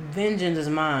 vengeance is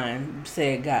mine,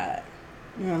 said God.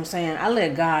 You know what I'm saying? I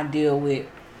let God deal with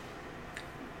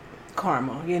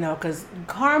karma, you know, because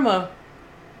karma,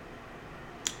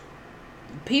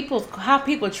 how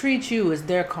people treat you is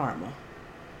their karma.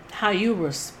 How you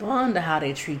respond to how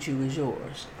they treat you is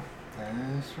yours.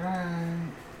 That's right.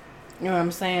 You know what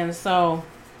I'm saying? So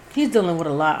he's dealing with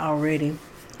a lot already.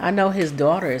 I know his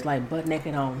daughter is like butt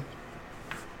naked on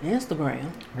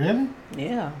Instagram. Really?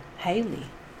 Yeah, Haley.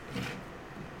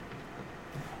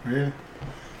 Really?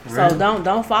 So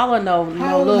don't follow no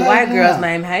little white girl's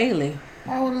named Haley.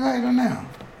 How old is Haley now?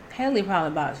 Haley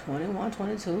probably about 21,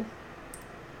 22.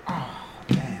 Oh,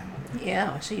 damn.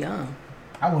 Yeah, she young.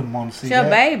 I wouldn't want to see She a that.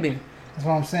 baby. That's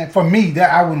what I'm saying. For me,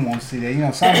 that I wouldn't want to see that. You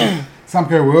know, some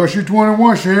people, well, she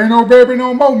 21, she ain't no baby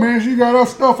no more, man. She got her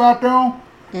stuff out there on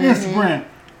Instagram.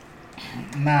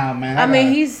 Nah, man. I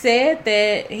mean, he said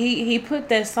that he put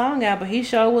that song out, but he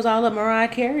sure was all up Mariah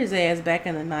Carey's ass back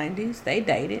in the 90s. They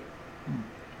dated.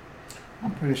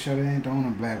 I'm pretty sure they ain't the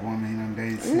only black woman he done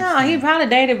dated since No, then. he probably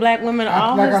dated black women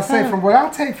all Like his I say, time. from what I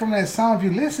take from that song, if you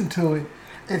listen to it,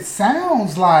 it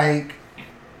sounds like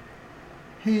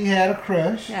he had a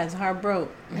crush. Yeah, his heart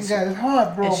broke. And got his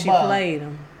heart broke And she by. played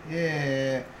him.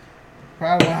 Yeah.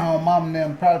 Probably went home, mom and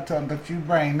them probably told them that you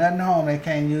bring nothing home, they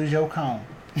can't use your comb.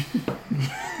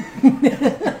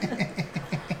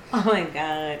 Oh my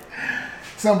God.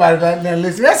 Somebody like that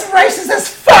listen, that's racist as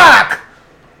fuck!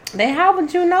 Then how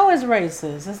would you know it's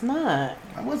racist? It's not.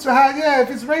 If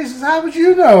it's racist, how would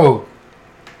you know?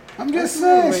 I'm just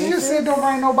saying. not She just said racist. don't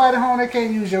bring nobody home that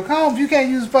can't use your comb. If you can't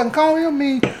use a fucking comb, you don't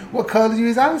mean what color you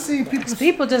is. I done seen people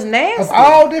People just of nasty.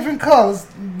 all different colors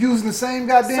using the same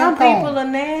goddamn Some comb. people are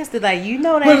nasty. Like, you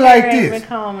know, they Put it like hair ain't this. been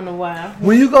combed in a while.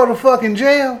 When you go to fucking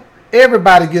jail,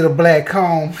 everybody get a black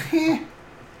comb.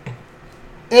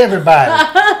 Everybody.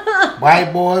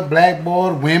 White boy, black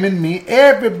boy, women, men.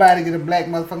 Everybody get a black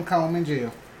motherfucking comb in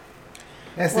jail.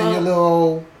 That's in your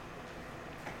little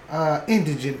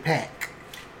indigent pack.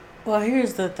 Well,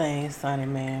 here's the thing, Sonny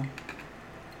man.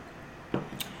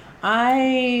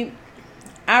 I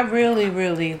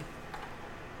really,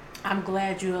 I'm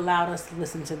glad you allowed us to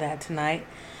listen to that tonight.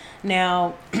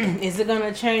 Now, is it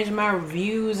gonna change my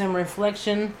views and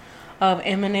reflection of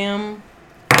Eminem?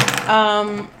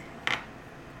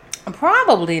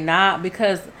 Probably not,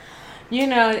 because, you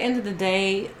know, at the end of the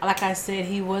day, like I said,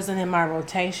 he wasn't in my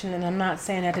rotation, and I'm not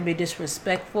saying that to be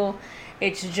disrespectful.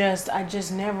 It's just, I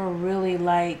just never really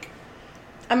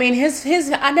I mean,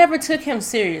 I never took him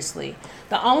seriously.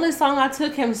 The only song I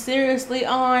took him seriously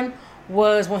on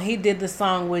was when he did the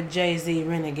song with Jay-Z,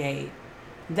 Renegade.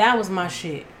 That was my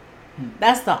shit.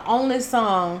 That's the only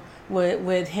song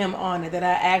with him on it that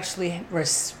I actually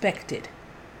respected.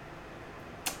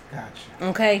 Gotcha.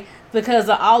 Okay, because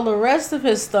all the rest of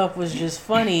his stuff was just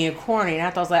funny and corny, and I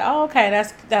thought, I was like, oh, okay,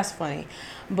 that's funny.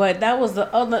 But that was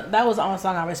the only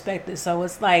song I respected. So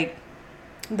it's like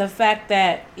the fact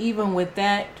that even with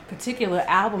that particular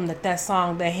album, that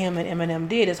song that him and Eminem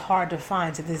did is hard to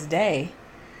find to this day.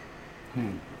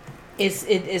 It's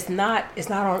just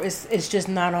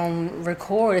not on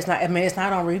record. It's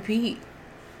not on repeat.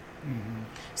 Mm-hmm.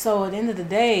 So at the end of the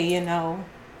day, you know,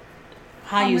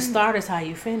 how you start is how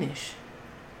you finish.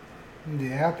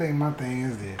 Yeah, I think my thing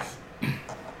is this.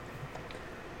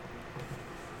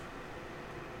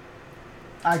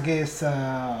 I guess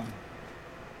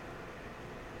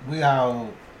we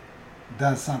all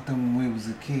done something when we was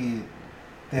a kid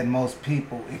that most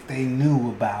people, if they knew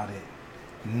about it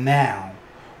now,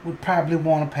 would probably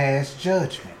want to pass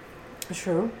judgment.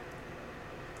 True.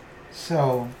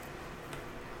 So,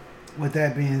 with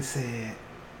that being said,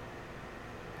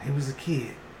 he was a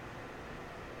kid.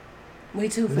 We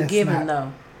too Let's forgiving not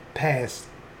though. Pass.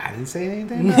 I didn't say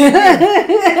anything about that.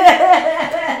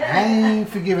 I ain't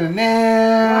forgiving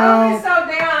now. so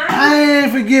down. I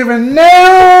ain't forgiving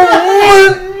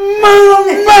now.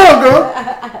 mother.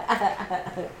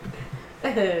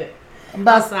 I'm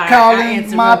about sorry, to call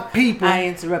in my people. I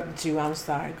interrupted you. I'm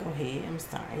sorry. Go ahead. I'm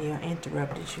sorry. I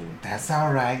interrupted you. That's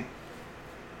all right.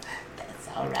 That's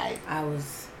all right. I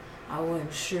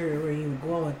wasn't sure where you were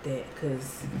going with that,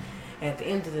 because at the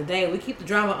end of the day, we keep the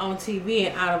drama on TV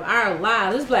and out of our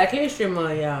lives. It's Black History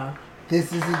Month, y'all.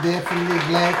 This is definitely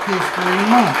Black History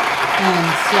Month.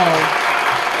 And so,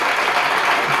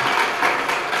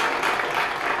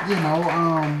 you know,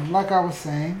 like I was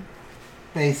saying,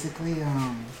 basically,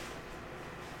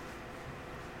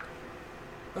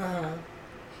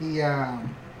 he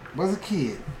was a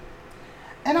kid.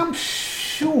 And I'm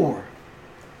sure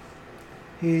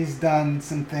he's done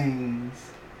some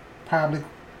things, probably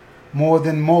more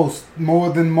than most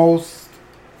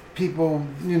people,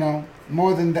 you know,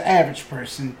 more than the average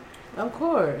person. Of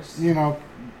course. You know,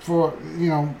 for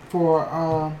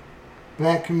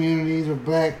black communities or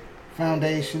black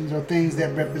foundations or things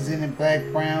that represented black,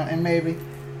 brown, and maybe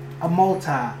a multi.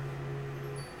 Yeah.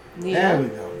 There we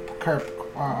go.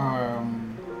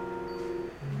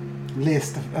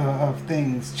 List of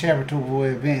things, charitable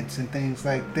events and things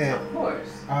like that. Of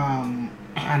course.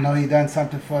 I know he done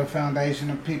something for the foundation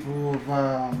of people who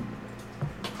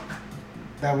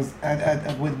that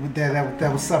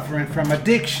was suffering from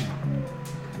addiction.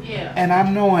 Yeah. And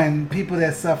I'm knowing people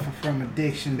that suffer from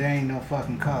addiction, there ain't no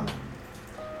fucking color.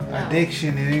 No.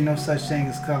 Addiction, there ain't no such thing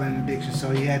as color in addiction.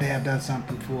 So he had to have done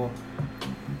something for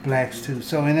blacks too.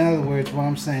 So in other words, what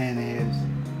I'm saying is,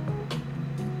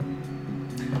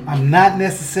 I'm not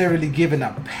necessarily giving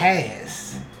a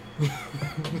pass.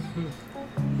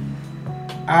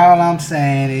 All I'm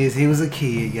saying is he was a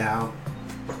kid, y'all.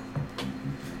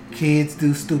 Kids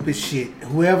do stupid shit.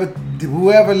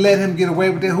 Whoever let him get away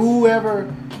with it,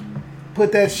 whoever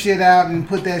put that shit out and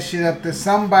put that shit up there,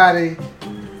 somebody,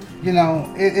 you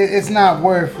know, it's not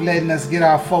worth letting us get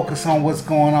our focus on what's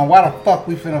going on. Why the fuck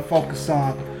we finna focus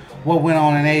on what went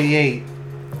on in 88?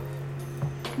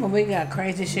 Well, we got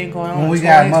crazy shit going on. When we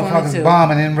got motherfuckers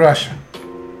bombing in Russia.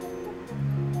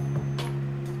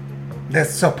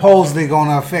 That's supposedly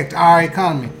gonna affect our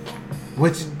economy.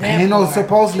 Which ain't no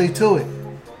supposedly to it.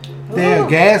 Their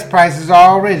gas prices are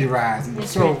already rising.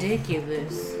 It's so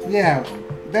ridiculous. Yeah,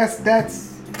 that's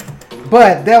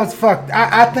but that was fucked.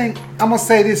 I think I'm gonna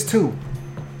say this too.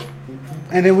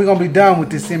 And then we're gonna be done with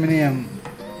this Eminem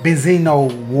Benzino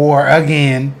war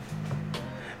again.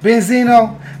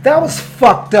 Benzino, that was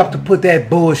fucked up to put that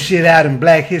bullshit out in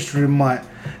Black History Month.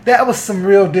 That was some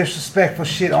real disrespectful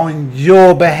shit on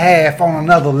your behalf on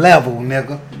another level,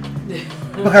 nigga.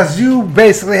 Because you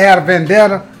basically had a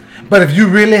vendetta. But if you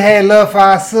really had love for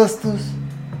our sisters,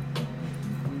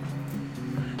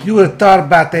 you would have thought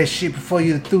about that shit before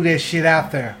you threw that shit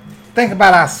out there. Think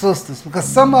about our sisters. Because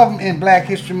some of them in Black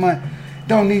History Month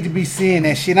don't need to be seeing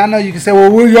that shit. I know you can say, well,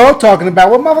 what are y'all talking about?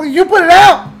 Well, motherfucker, you put it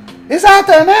out. It's out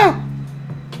there now.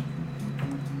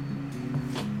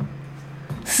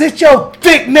 Sit your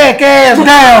thick neck ass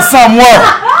down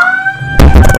somewhere.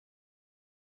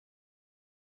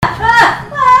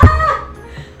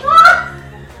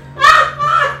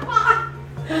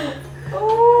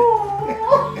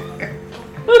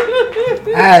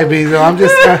 Alright, Bezo,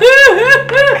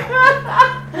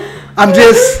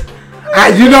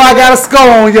 you know I got a skull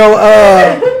on your,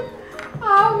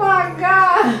 Oh my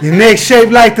God. your neck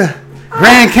shaped like the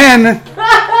Grand Canyon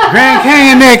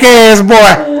neck ass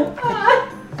boy.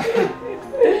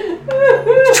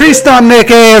 Tree stump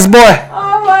neck ass boy.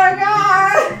 Oh my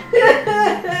God.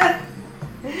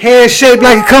 Head shaped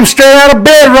like it comes straight out of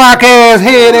bedrock ass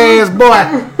head ass boy.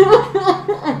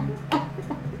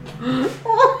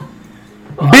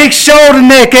 Big shoulder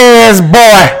neck ass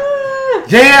boy.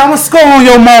 Yeah, I'ma score on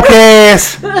your monkey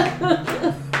ass.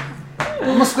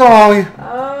 I'ma score on you.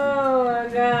 Oh my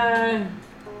God.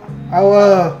 Oh,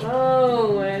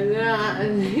 Oh my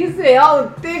God. He said,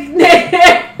 oh, thick neck.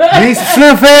 need some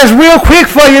slim fast real quick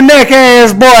for your neck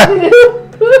ass boy.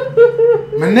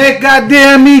 My neck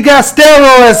goddamn me got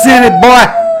steroids in it, boy.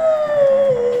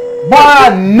 Boy,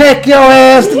 I neck your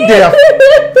ass to death.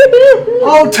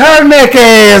 Old turtleneck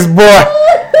ass boy.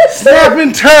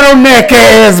 Snapping turtleneck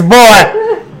ass boy.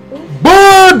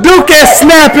 Bull Duke ass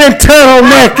snapping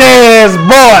turtleneck ass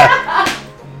boy.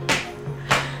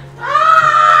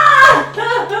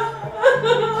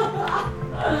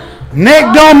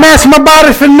 Neck don't match my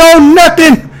body for no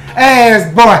nothing ass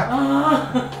boy.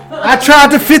 I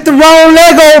tried to fit the wrong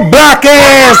Lego block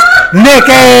ass neck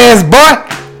ass boy.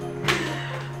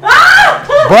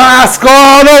 Boy, I score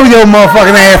all over your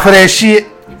motherfucking ass for that shit.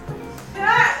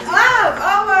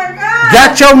 Oh my God.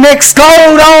 Got your neck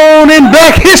scored on in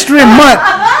Black History Month,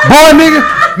 boy nigga.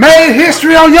 Made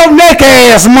history on your neck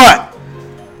ass month.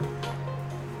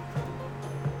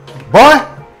 Boy,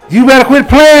 you better quit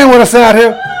playing with us out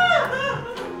here.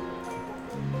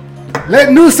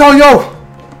 Let noose on your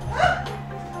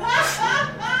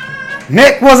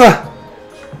neck was a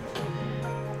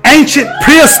ancient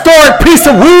prehistoric piece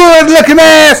of wood looking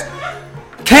ass.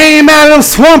 Came out of them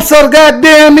swamps of the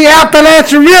goddamn the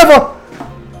Appalachian River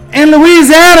in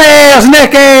Louisiana ass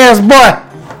neck ass boy.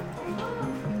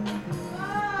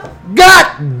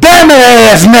 God damn it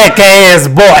ass neck ass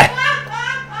boy.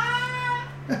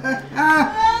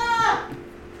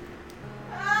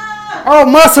 Oh,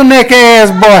 muscle neck ass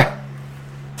boy.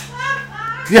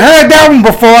 You heard that one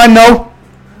before, I know.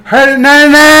 Heard it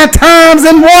 99 times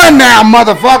in one now,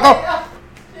 motherfucker.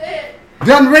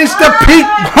 Done reached the peak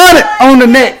 100 on the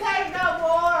neck.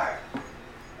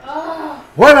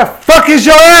 Where the fuck is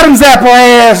your Adam's apple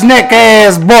ass neck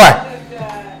ass boy?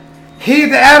 He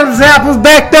the Adam's apples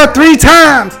backed up 3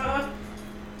 times.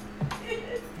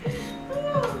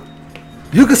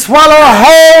 You can swallow a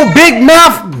whole big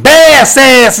mouth bass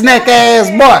ass neck ass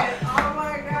boy.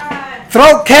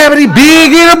 Throat cavity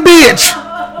big in a bitch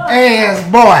ass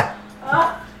boy.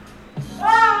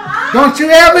 Don't you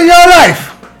ever in your life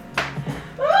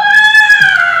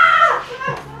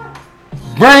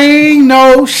bring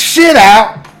no shit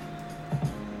out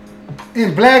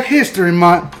in Black History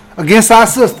Month against our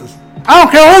sisters. I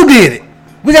don't care who did it.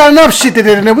 We got enough shit that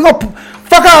did in there. We gonna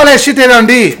fuck all that shit they done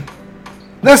did.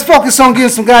 Let's focus on getting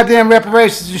some goddamn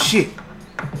reparations and shit.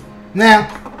 Now,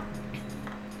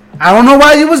 I don't know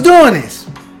why you was doing this.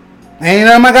 Ain't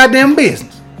none of my goddamn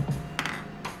business.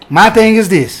 My thing is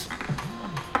this.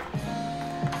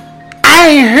 I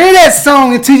ain't heard that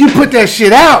song until you put that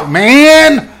shit out,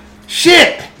 man.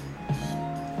 Shit.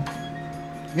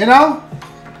 You know?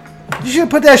 You should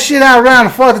put that shit out around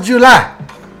the 4th of July.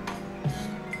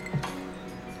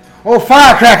 Oh,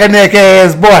 firecracker neck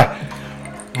ass boy.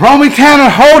 Roman County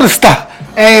holder star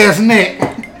ass neck.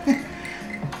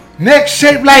 Neck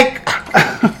shaped like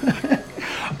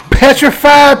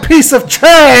petrified piece of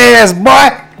trash,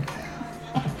 boy.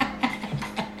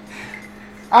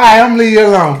 Alright, I'm gonna leave you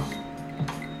alone.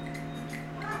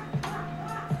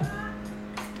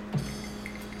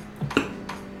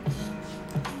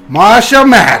 Marshall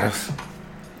Mathers,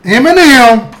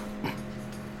 Eminem,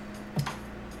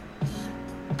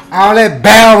 all that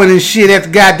bowing and shit at the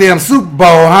goddamn Super Bowl,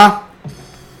 huh?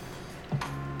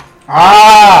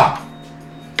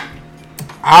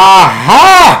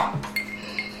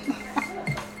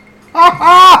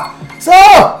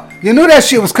 So, you knew that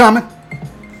shit was coming.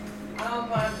 Oh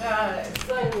my God,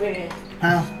 son man.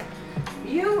 Huh?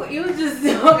 You just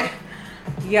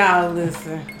y'all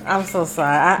listen. I'm so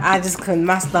sorry. I just couldn't.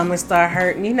 My stomach started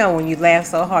hurting. You know when you laugh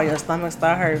so hard, your stomach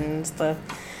start hurting and stuff.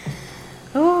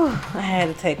 Ooh, I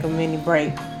had to take a mini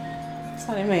break.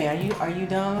 Sonny man, are you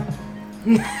done?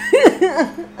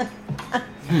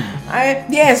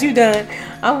 Yes, you done.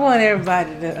 I want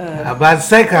everybody to. I'm about to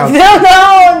say,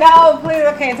 No, please,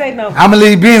 I can't take no. I'm gonna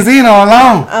leave Benzino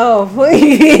alone. Oh,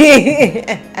 please.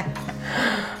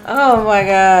 Oh my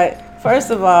God.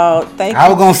 First of all, thank you. I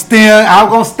was gonna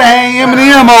stain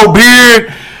Eminem old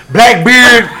beard, black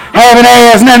beard, having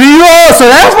ass. Now you also.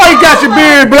 That's why you got your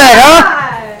beard black, huh?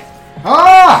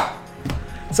 Ah.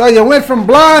 So you went from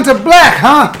blonde to black,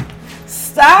 huh?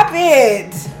 Stop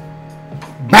it.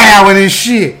 Bowing and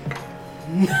shit.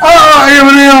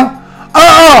 Eminem.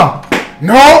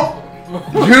 No.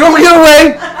 You don't get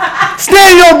away.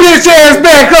 Stand your bitch ass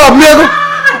back up, nigga.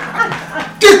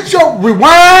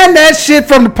 Rewind that shit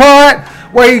from the part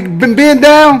where he been bent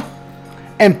down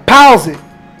and pause it.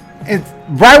 And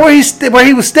right where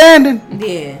he was standing.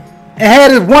 Yeah. And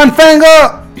had his one finger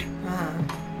up.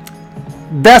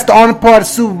 That's the only part the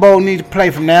Super Bowl need to play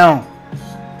from now on.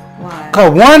 Why?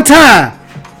 Cause one time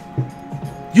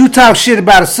you talk shit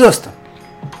about a sister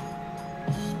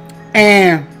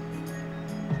and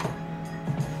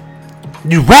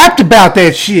you rapped about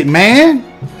that shit, man.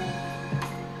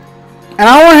 And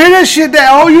I don't want to hear that shit that,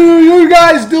 oh, you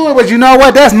guys do it. But you know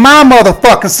what? That's my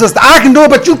motherfucking sister. I can do it,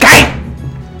 but you can't.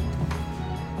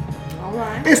 All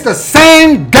right. It's the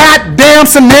same goddamn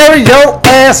scenario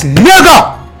ass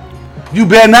nigga. You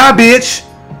better not, bitch.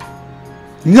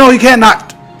 No, you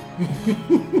cannot.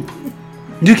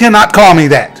 You cannot call me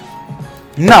that.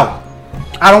 No.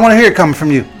 I don't want to hear it coming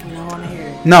from you. You don't want to hear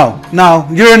it. No,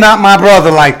 you're not my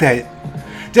brother like that.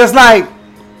 Just like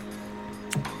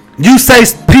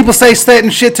people say certain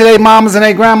shit to their mamas and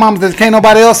their grandmamas that can't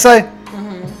nobody else say.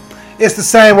 Mm-hmm. It's the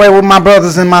same way with my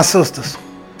brothers and my sisters.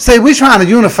 See, we trying to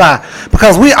unify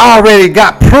because we already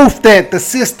got proof that the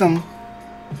system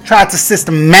tried to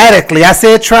systematically, I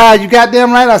said try, you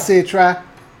goddamn right I said try,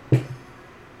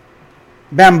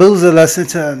 bamboozle us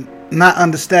into not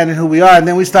understanding who we are. And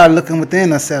then we started looking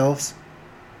within ourselves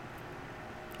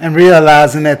and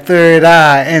realizing that third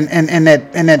eye and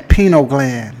that pineal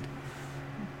gland.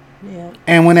 Yeah.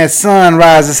 And when that sun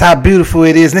rises, how beautiful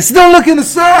it is. And they said, don't look in the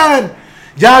sun.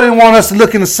 Y'all didn't want us to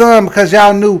look in the sun because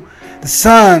y'all knew the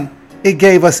sun, it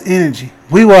gave us energy.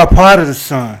 We were a part of the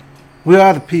sun. We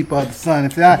are the people of the sun.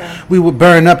 If not, we would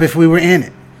burn up if we were in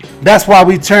it. That's why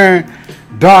we turn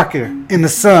darker in the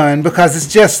sun, because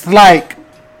it's just like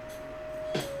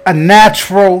a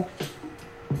natural,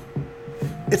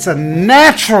 it's a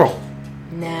natural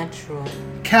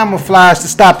camouflage to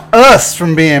stop us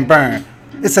from being burned.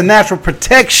 It's a natural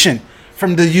protection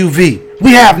from the UV.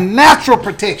 We have natural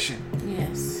protection.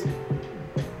 Yes.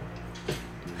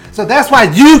 So that's why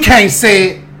you can't say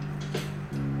it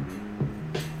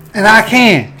and I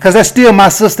can, because that's still my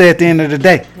sister at the end of the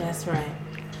day. That's right.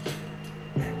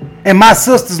 And my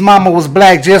sister's mama was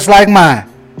black just like mine.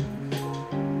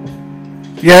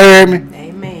 You heard me?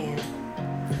 Amen.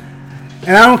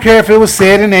 And I don't care if it was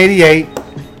said in 88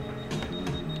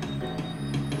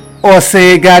 or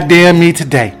said goddamn me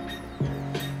today.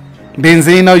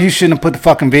 Benzino, you shouldn't have put the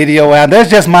fucking video out. That's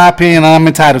just my opinion. I'm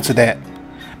entitled to that.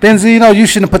 Benzino, you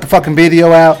shouldn't have put the fucking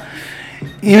video out.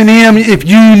 Even him, if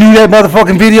you knew that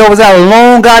motherfucking video was out a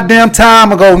long goddamn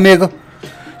time ago, nigga,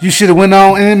 you should have went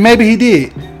on, and maybe he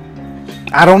did.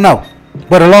 I don't know.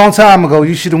 But a long time ago,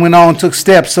 you should have went on and took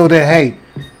steps so that, hey,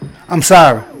 I'm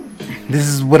sorry. This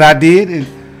is what I did, and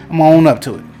I'm going to own up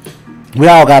to it. We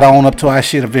all got to own up to our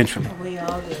shit eventually. We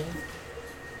all do.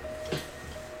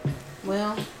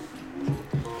 Well,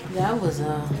 that was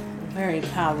a very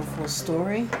powerful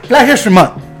story. Black History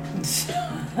Month.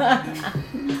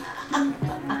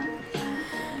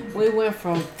 We went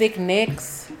from thick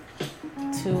necks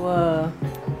to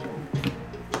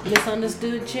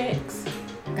misunderstood checks.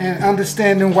 And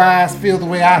understanding why I feel the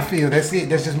way I feel. That's it.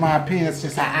 That's just my opinion. That's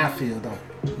just how I feel, though.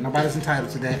 Nobody's entitled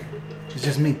to that. It's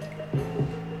just me.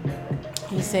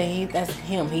 He said that's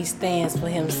him. He stands for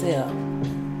himself.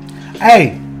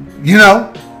 Hey,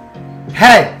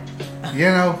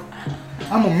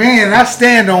 I'm a man. I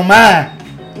stand on mine.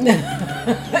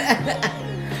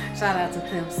 Shout out to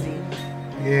Pimp C.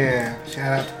 Yeah,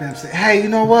 shout out to Pimp C. Hey, you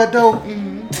know what, though?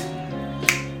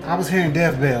 I was hearing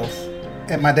death bells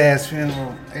at my dad's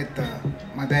funeral, at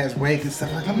my dad's wake and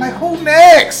stuff like that. I'm like, who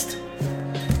next?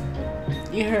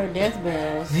 You heard death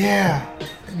bells. Yeah.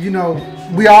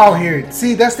 We all hear it.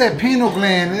 See, that's that pineal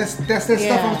gland. That's that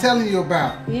stuff I'm telling you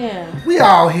about. Yeah. We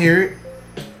all hear it.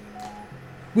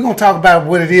 We're going to talk about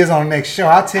what it is on the next show.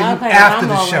 I'll tell you after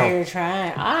the show. Here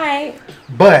trying. All right.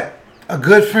 But a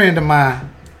good friend of mine.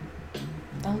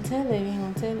 Don't tell it. You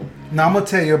don't tell it. No, I'm going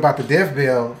to tell you about the death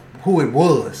bell, who it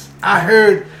was. I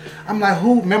heard, I'm like,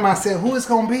 who? Remember I said, who it's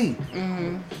going to be?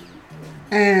 Mm-hmm.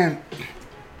 And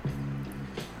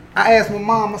I asked my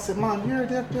mom, I said, Mom, you heard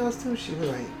death bells too? She was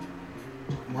like,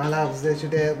 while I was at your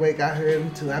dad's wake, I heard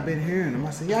them too. I've been hearing them.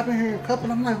 I said, yeah, I've been hearing a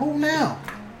couple. I'm like, who now?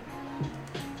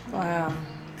 Wow.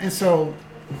 And so,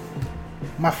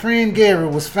 my friend Gary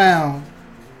was found,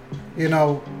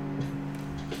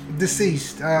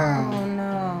 deceased. Oh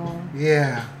no.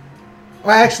 Yeah.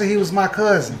 Well, actually, he was my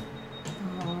cousin.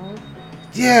 Oh.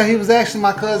 Yeah, he was actually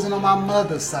my cousin on my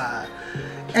mother's side.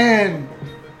 And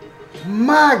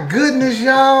my goodness,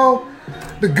 y'all,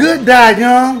 the good died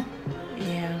young.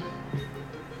 Yeah.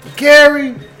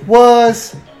 Gary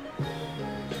was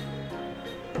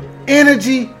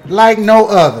energy like no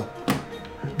other.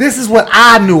 This is what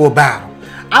I knew about him.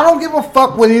 I don't give a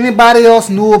fuck what anybody else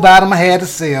knew about him or had to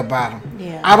say about him.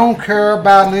 Yeah. I don't care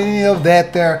about any of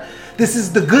that there. This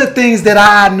is the good things that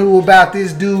I knew about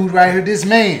this dude right here, this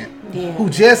man. Yeah. Who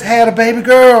just had a baby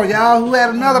girl, y'all, who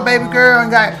had another baby girl and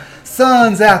got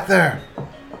sons out there.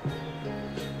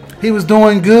 He was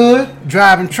doing good,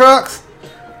 driving trucks.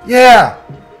 Yeah.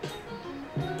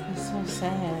 It's so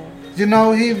sad.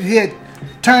 He had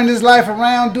turned his life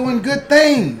around doing good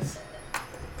things.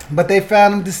 But they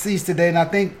found him deceased today, and I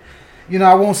think,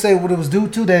 I won't say what it was due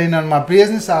to. That ain't none of my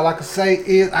business. All I can say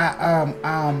is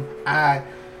I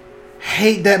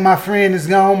hate that my friend is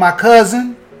gone, my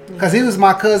cousin, because he was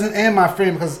my cousin and my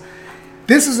friend. Because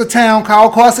this is a town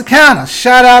called Corsicana.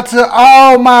 Shout out to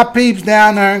all my peeps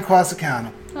down there in Corsicana.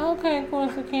 Okay,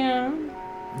 Corsicana.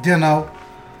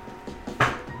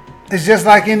 It's just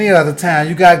like any other town.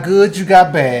 You got good, you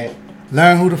got bad.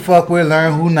 Learn who the fuck with,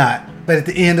 learn who not. But at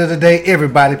the end of the day,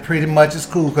 everybody pretty much is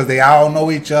cool because they all know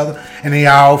each other and they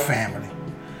all family.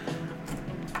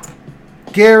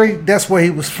 Gary, that's where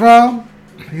he was from.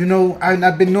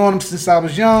 I've been knowing him since I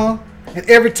was young. And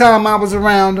every time I was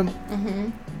around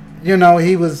him, you know,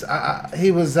 he was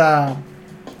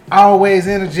always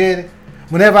energetic.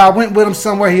 Whenever I went with him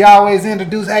somewhere, he always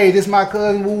introduced, "Hey, this my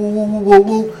cousin." Woo, woo, woo, woo,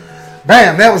 woo.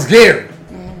 Bam, that was Gary.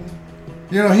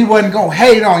 You know, he wasn't gonna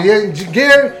hate on you.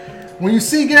 Gary, when you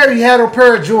see Gary, he had a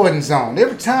pair of Jordans on.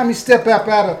 Every time he stepped up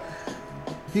out of,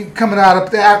 he coming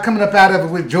up out of it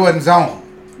with Jordans on.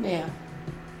 Yeah.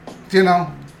 You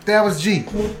know, that was G.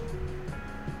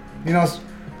 You know,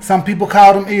 some people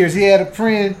called him ears. He had a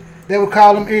friend that would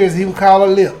call him ears. He would call her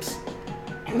lips.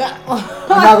 I'm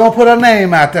not gonna put her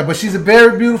name out there, but she's a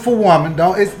very beautiful woman.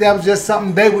 That was just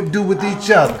something they would do with each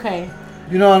other. Okay.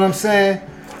 You know what I'm saying?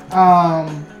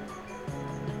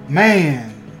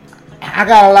 Man, I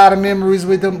got a lot of memories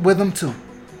with them too.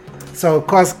 So, of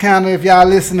course, County, if y'all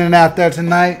listening out there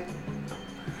tonight,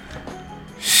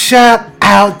 shout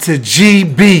out to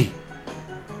GB.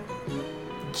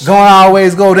 Gonna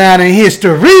always go down in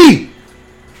history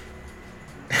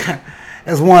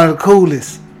as one of the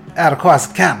coolest out of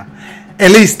Corsicana.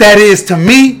 At least that is to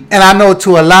me, and I know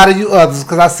to a lot of you others,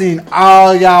 because I seen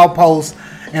all y'all posts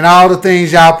and all the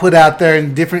things y'all put out there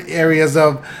in different areas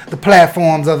of the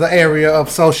platforms of the area of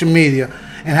social media,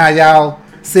 and how y'all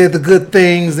said the good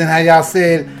things and how y'all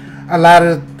said a lot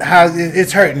of how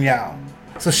it's hurting y'all.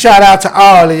 So shout out to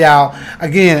all of y'all.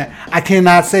 Again, I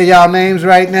cannot say y'all names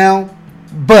right now,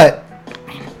 but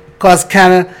cause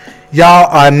kinda y'all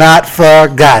are not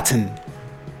forgotten.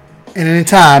 And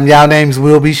anytime y'all names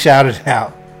will be shouted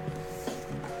out.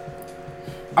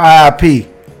 RIP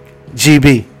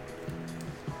GB.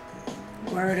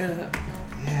 Word up.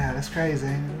 Yeah, that's crazy,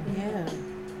 ain't it?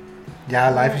 Yeah.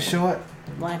 Y'all life is short.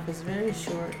 Life is very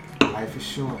short. Life is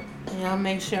short. Y'all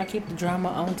make sure I keep the drama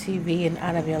on TV and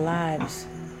out of your lives.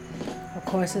 Of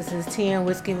course, this is Tea and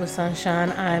Whiskey with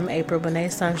Sunshine. I'm April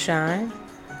Bonet Sunshine.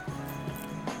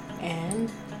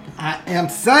 And I am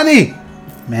Sonny.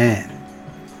 Man.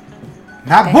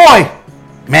 Not boy.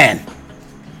 Man.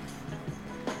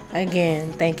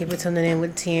 again, thank you for tuning in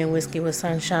with Tea and Whiskey with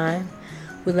Sunshine.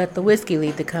 We let the whiskey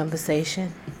lead the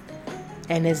conversation.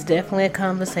 And it's definitely a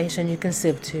conversation you can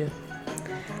sip to.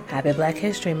 Happy Black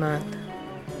History Month.